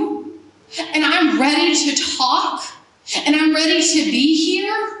you, and I'm ready to talk, and I'm ready to be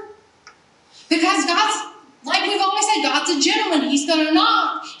here, because God's, like we've always said, God's a gentleman. He's going to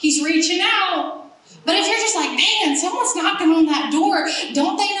knock. He's reaching out. But if you're just like, man, someone's knocking on that door,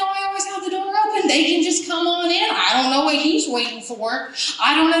 don't they know I always have the door open? They can just come on in. I don't know what he's waiting for.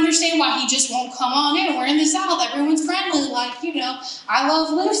 I don't understand why he just won't come on in. We're in the South. Everyone's friendly. Like, I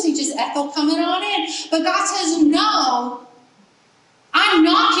love Lucy. Just Ethel coming on in. But God says, no, I'm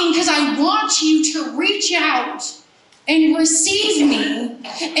knocking because I want you to reach out and receive me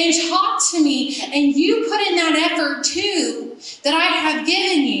and talk to me. And you put in that effort too that I have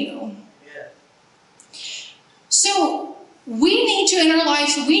given you. So we need to, in our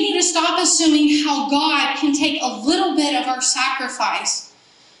lives, we need to stop assuming how God can take a little bit of our sacrifice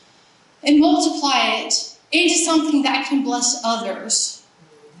and multiply it into something that can bless others.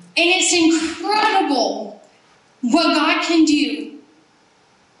 And it's incredible what God can do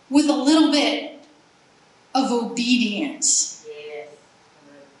with a little bit of obedience.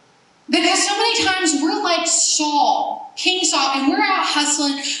 Because so many times we're like Saul, King Saul, and we're out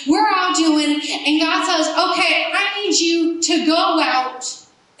hustling, we're out doing, and God says, okay, I need you to go out,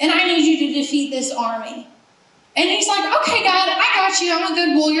 and I need you to defeat this army. And he's like, okay, God, I got you. I'm a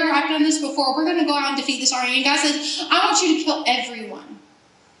good warrior. I've done this before. We're going to go out and defeat this army. And God says, I want you to kill everyone.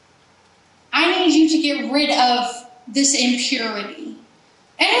 I need you to get rid of this impurity.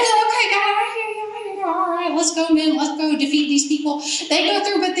 And he's like, okay, God, I hear you. All right, let's go, man. Let's go defeat these people. They go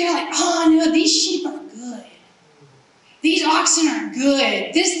through, but they're like, oh, no, these sheep are good. These oxen are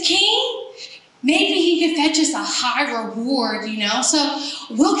good. This king, maybe he could fetch us a high reward, So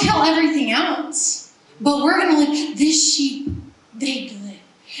we'll kill everything else. But we're going to leave this sheep, they good.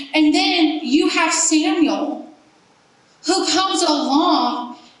 And then you have Samuel, who comes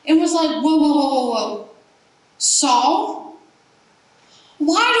along and was like, whoa. Saul?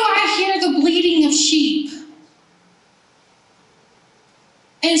 Why do I hear the bleating of sheep?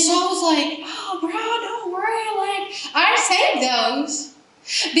 And Saul was like, oh, bro, don't worry. I saved those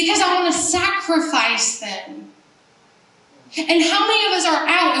because I want to sacrifice them. And how many of us are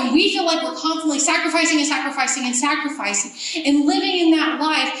out and we feel like we're constantly sacrificing and living in that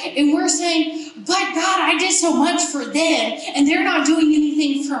life, and we're saying, but God, I did so much for them and they're not doing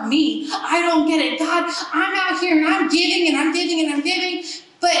anything for me. I don't get it. God, I'm out here and I'm giving and I'm giving and I'm giving.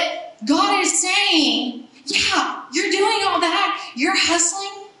 But God is saying, yeah, you're doing all that. You're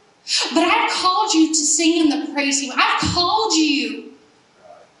hustling. But I've called you to sing in the praise team. I've called you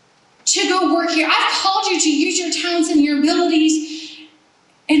to go work here. I've called you to use your talents and your abilities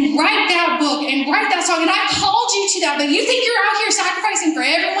and write that book and write that song. And I've called you to that. But you think you're out here sacrificing for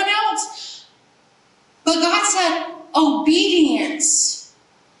everyone else? But God said obedience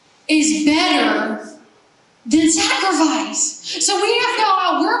is better than sacrifice. So we have to go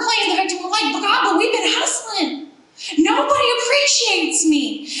out. We're playing the victim. We're like, but God, but we've been hustling. Nobody appreciates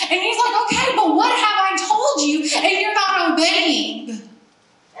me. And he's like, okay, but what have I told you and you're not obeying?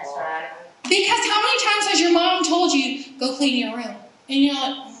 That's right. Because how many times has your mom told you, go clean your room? And you're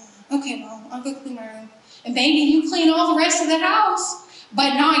like, okay, Mom, I'll go clean my room. And maybe you clean all the rest of the house,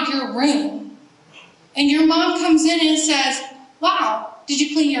 but not your room. And your mom comes in and says, wow, did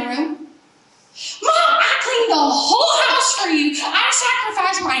you clean your room? Mom, I cleaned the whole house for you. I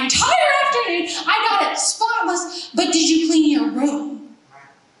sacrificed my entire afternoon. I got it spotless. But did you clean your room?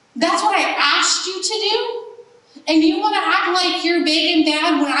 That's what I asked you to do. And you want to act like you're big and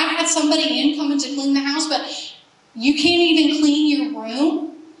bad when I had somebody in coming to clean the house, but you can't even clean your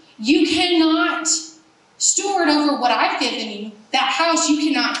room? You cannot steward over what I've given you. That house, you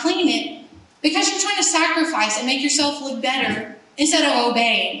cannot clean it because you're trying to sacrifice and make yourself look better instead of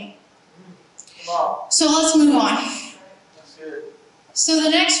obeying. Wow. So let's move on. That's good. So the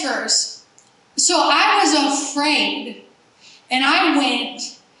next verse. So I was afraid, and I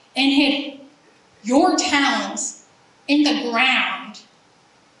went and hid your talents in the ground.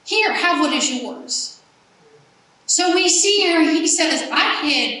 Here, have what is yours. So we see here, he says, I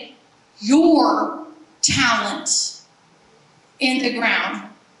hid your talents in the ground.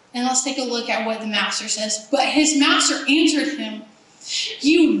 And let's take a look at what the master says. But his master answered him,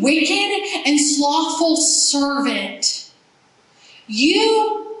 you wicked and slothful servant,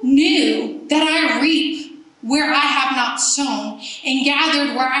 you knew that I reap where I have not sown, and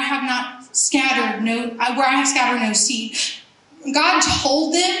gathered where I have not scattered where I have scattered no seed. God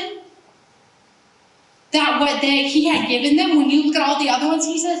told them that what he had given them. When you look at all the other ones,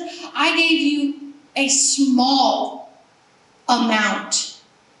 he says, I gave you a small amount.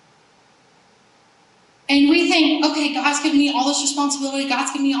 And we think, okay, God's given me all this responsibility.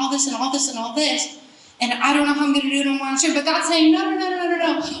 God's given me all this and all this and all this. And I don't know how I'm going to do it on my own. But God's saying, no.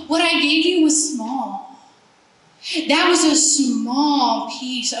 what I gave you was small. That was a small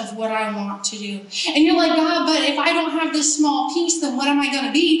piece of what I want to do. And you're like, God, but if I don't have this small piece, then what am I going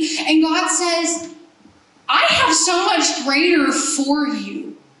to be? And God says, I have so much greater for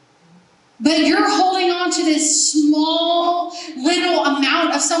you. But you're holding on to this small little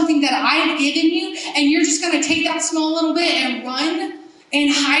amount of something that I've given you, and you're just going to take that small little bit and run and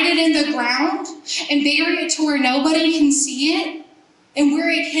hide it in the ground and bury it to where nobody can see it and where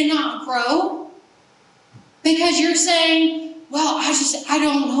it cannot grow. Because you're saying, well, I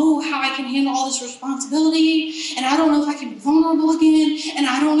don't know how I can handle all this responsibility, and I don't know if I can be vulnerable again, and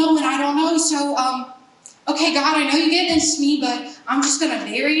I don't know. So, okay, God, I know you gave this to me, but I'm just going to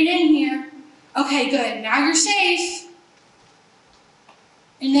bury it in here. Okay, good. Now you're safe.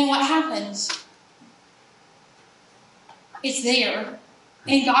 And then what happens? It's there,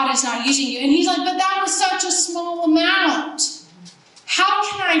 and God is not using you. And he's like, but that was such a small amount. How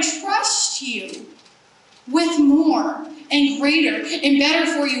can I trust you with more and greater and better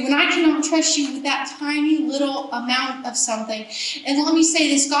for you when I cannot trust you with that tiny little amount of something? And let me say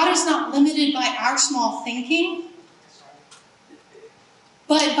this, God is not limited by our small thinking,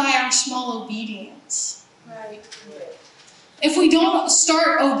 but by our small obedience. Right. If we don't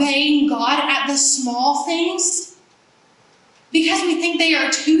start obeying God at the small things, because we think they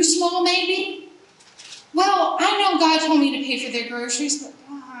are too small maybe, well, I know God told me to pay for their groceries, but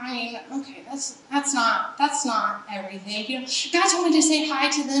I mean, okay, that's not everything. You know, God told me to say hi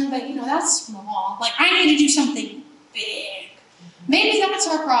to them, but you know, that's small. Like, I need to do something big. Maybe that's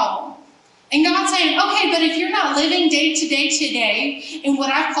our problem. And God's saying, okay, but if you're not living day to day today in what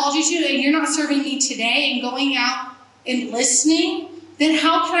I've called you to, and you're not serving me today and going out and listening, then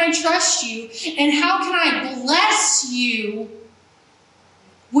how can I trust you? And how can I bless you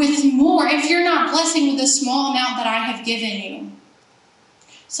with more if you're not blessing with the small amount that I have given you?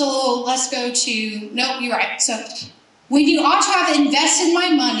 So let's go to, nope, you're right. So when you ought to have invested my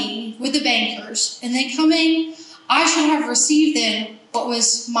money with the bankers, and then coming, I should have received then what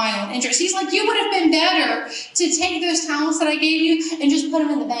was my own interest. He's like, you would have been better to take those talents that I gave you and just put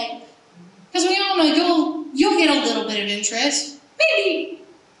them in the bank. Because we all know you'll get a little bit of interest. Maybe,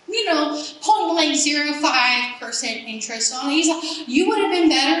 0.05% interest on it. He's like, you would have been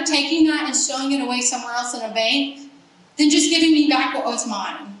better taking that and stowing it away somewhere else in a bank than just giving me back what was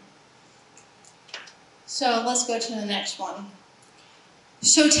mine. So let's go to the next one.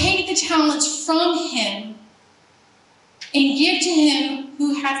 So take the talents from him and give to him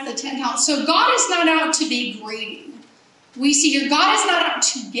who has the 10 talents. So God is not out to be greedy. We see here, God is not out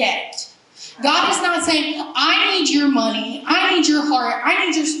to get. God is not saying, I need your money, I need your heart, I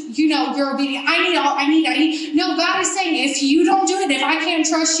need your obedience, I need. No, God is saying, if you don't do it, if I can't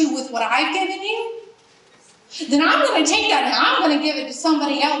trust you with what I've given you, then I'm going to take that and I'm going to give it to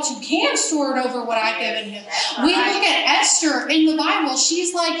somebody else who can store it over what I've given him. We look at Esther in the Bible.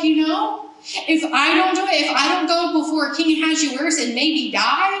 She's like, if I don't do it, if I don't go before King Ahasuerus and maybe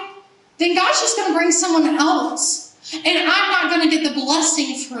die, then God's just going to bring someone else. And I'm not going to get the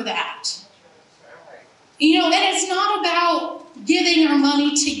blessing for that. And it's not about giving our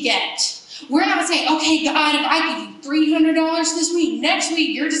money to get. We're not saying, okay, God, if I give you $300 this week, next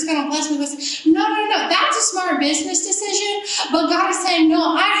week, you're just going to bless me with this. No. That's a smart business decision. But God is saying,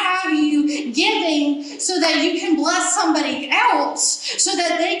 no, I have you giving so that you can bless somebody else, so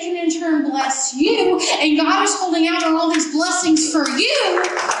that they can in turn bless you. And God is holding out on all these blessings for you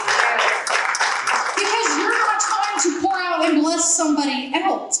because you're not trying to pour out and bless somebody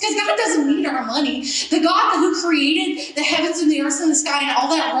else. Because God doesn't need our money. The God who created the heavens and the earth and the sky and all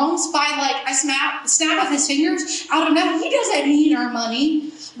that roams by like a snap of his fingers out of nothing. He doesn't need our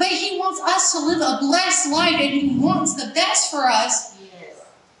money. But he wants us to live a blessed life, and he wants the best for us. Yes.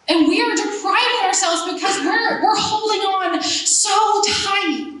 And we are depriving ourselves because we're holding on so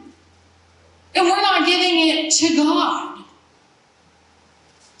tight. And we're not giving it to God.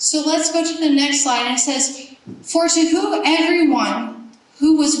 So let's go to the next slide. And it says, for to whom everyone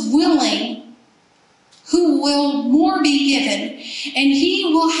who was willing, who will more be given, and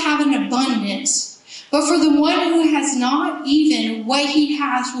he will have an abundance. But for the one who has not, even what he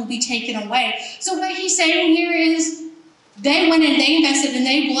has will be taken away. So what he's saying here is, they went and they invested and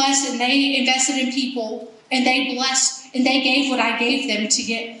they blessed and they invested in people and they blessed and they gave what I gave them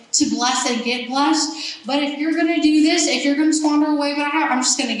to bless and get blessed. But if you're going to do this, if you're going to squander away what I have, I'm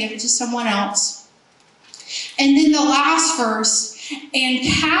just going to give it to someone else. And then the last verse, and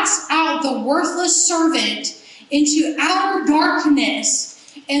cast out the worthless servant into outer darkness,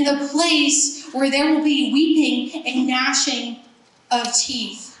 in the place where there will be weeping and gnashing of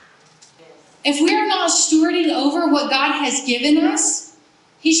teeth. If we are not stewarding over what God has given us,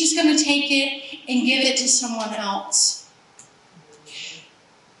 He's just going to take it and give it to someone else.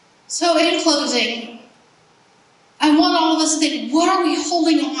 So in closing, I want all of us to think, what are we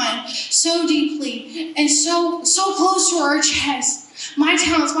holding on so deeply and so close to our chest? My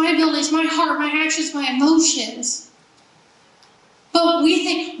talents, my abilities, my heart, my actions, my emotions. But we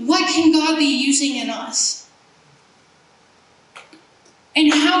think, what can God be using in us?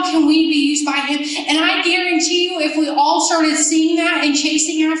 And how can we be used by Him? And I guarantee you, if we all started seeing that and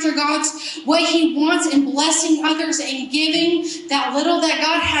chasing after what He wants and blessing others and giving that little that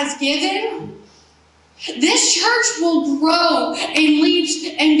God has given, this church will grow in leaps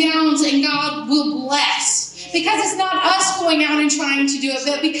and bounds, and God will bless. Because it's not us going out and trying to do it,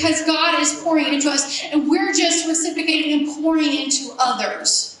 but because God is pouring into us, and we're just reciprocating and pouring into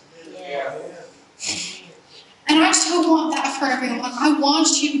others. Yeah. And I so want that for everyone. I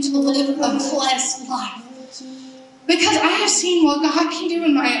want you to live a blessed life. Because I have seen what God can do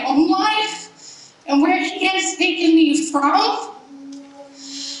in my own life and where He has taken me from.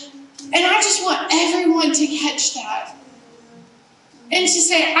 And I just want everyone to catch that. And to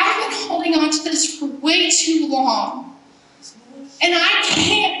say, I've been holding on to this for way too long. And I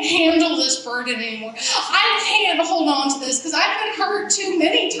can't handle this burden anymore. I can't hold on to this because I've been hurt too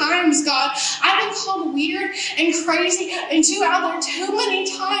many times, God. I've been called weird and crazy and too out there too many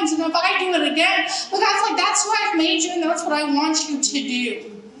times. And if I do it again, but God's like, that's who I've made you and that's what I want you to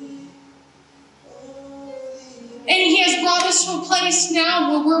do. And He has brought us to a place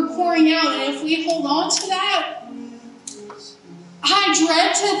now where we're pouring out. And if we hold on to that, I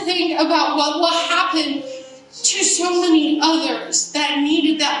dread to think about what will happen to so many others that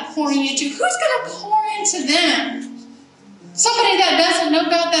needed that pouring into. Who's going to pour into them? Somebody that doesn't know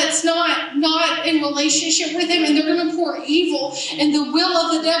God, that's not in relationship with Him, and they're going to pour evil and the will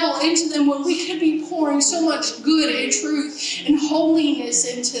of the devil into them when we could be pouring so much good and truth and holiness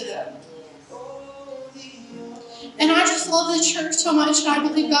into them. And I just love the church so much, and I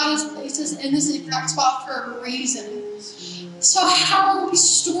believe God has placed us in this exact spot for a reason. So how are we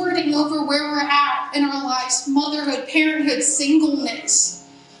stewarding over where we're at in our lives? Motherhood, parenthood, singleness.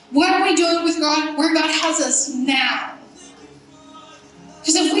 What are we doing with God, where God has us now?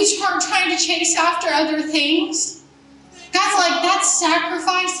 Because if we start trying to chase after other things, God's like, that's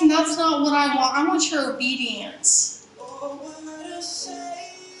sacrifice and that's not what I want. I want your obedience.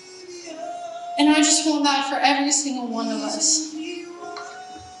 And I just want that for every single one of us.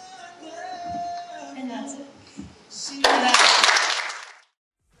 And that's it. And that's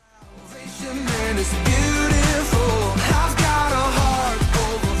it.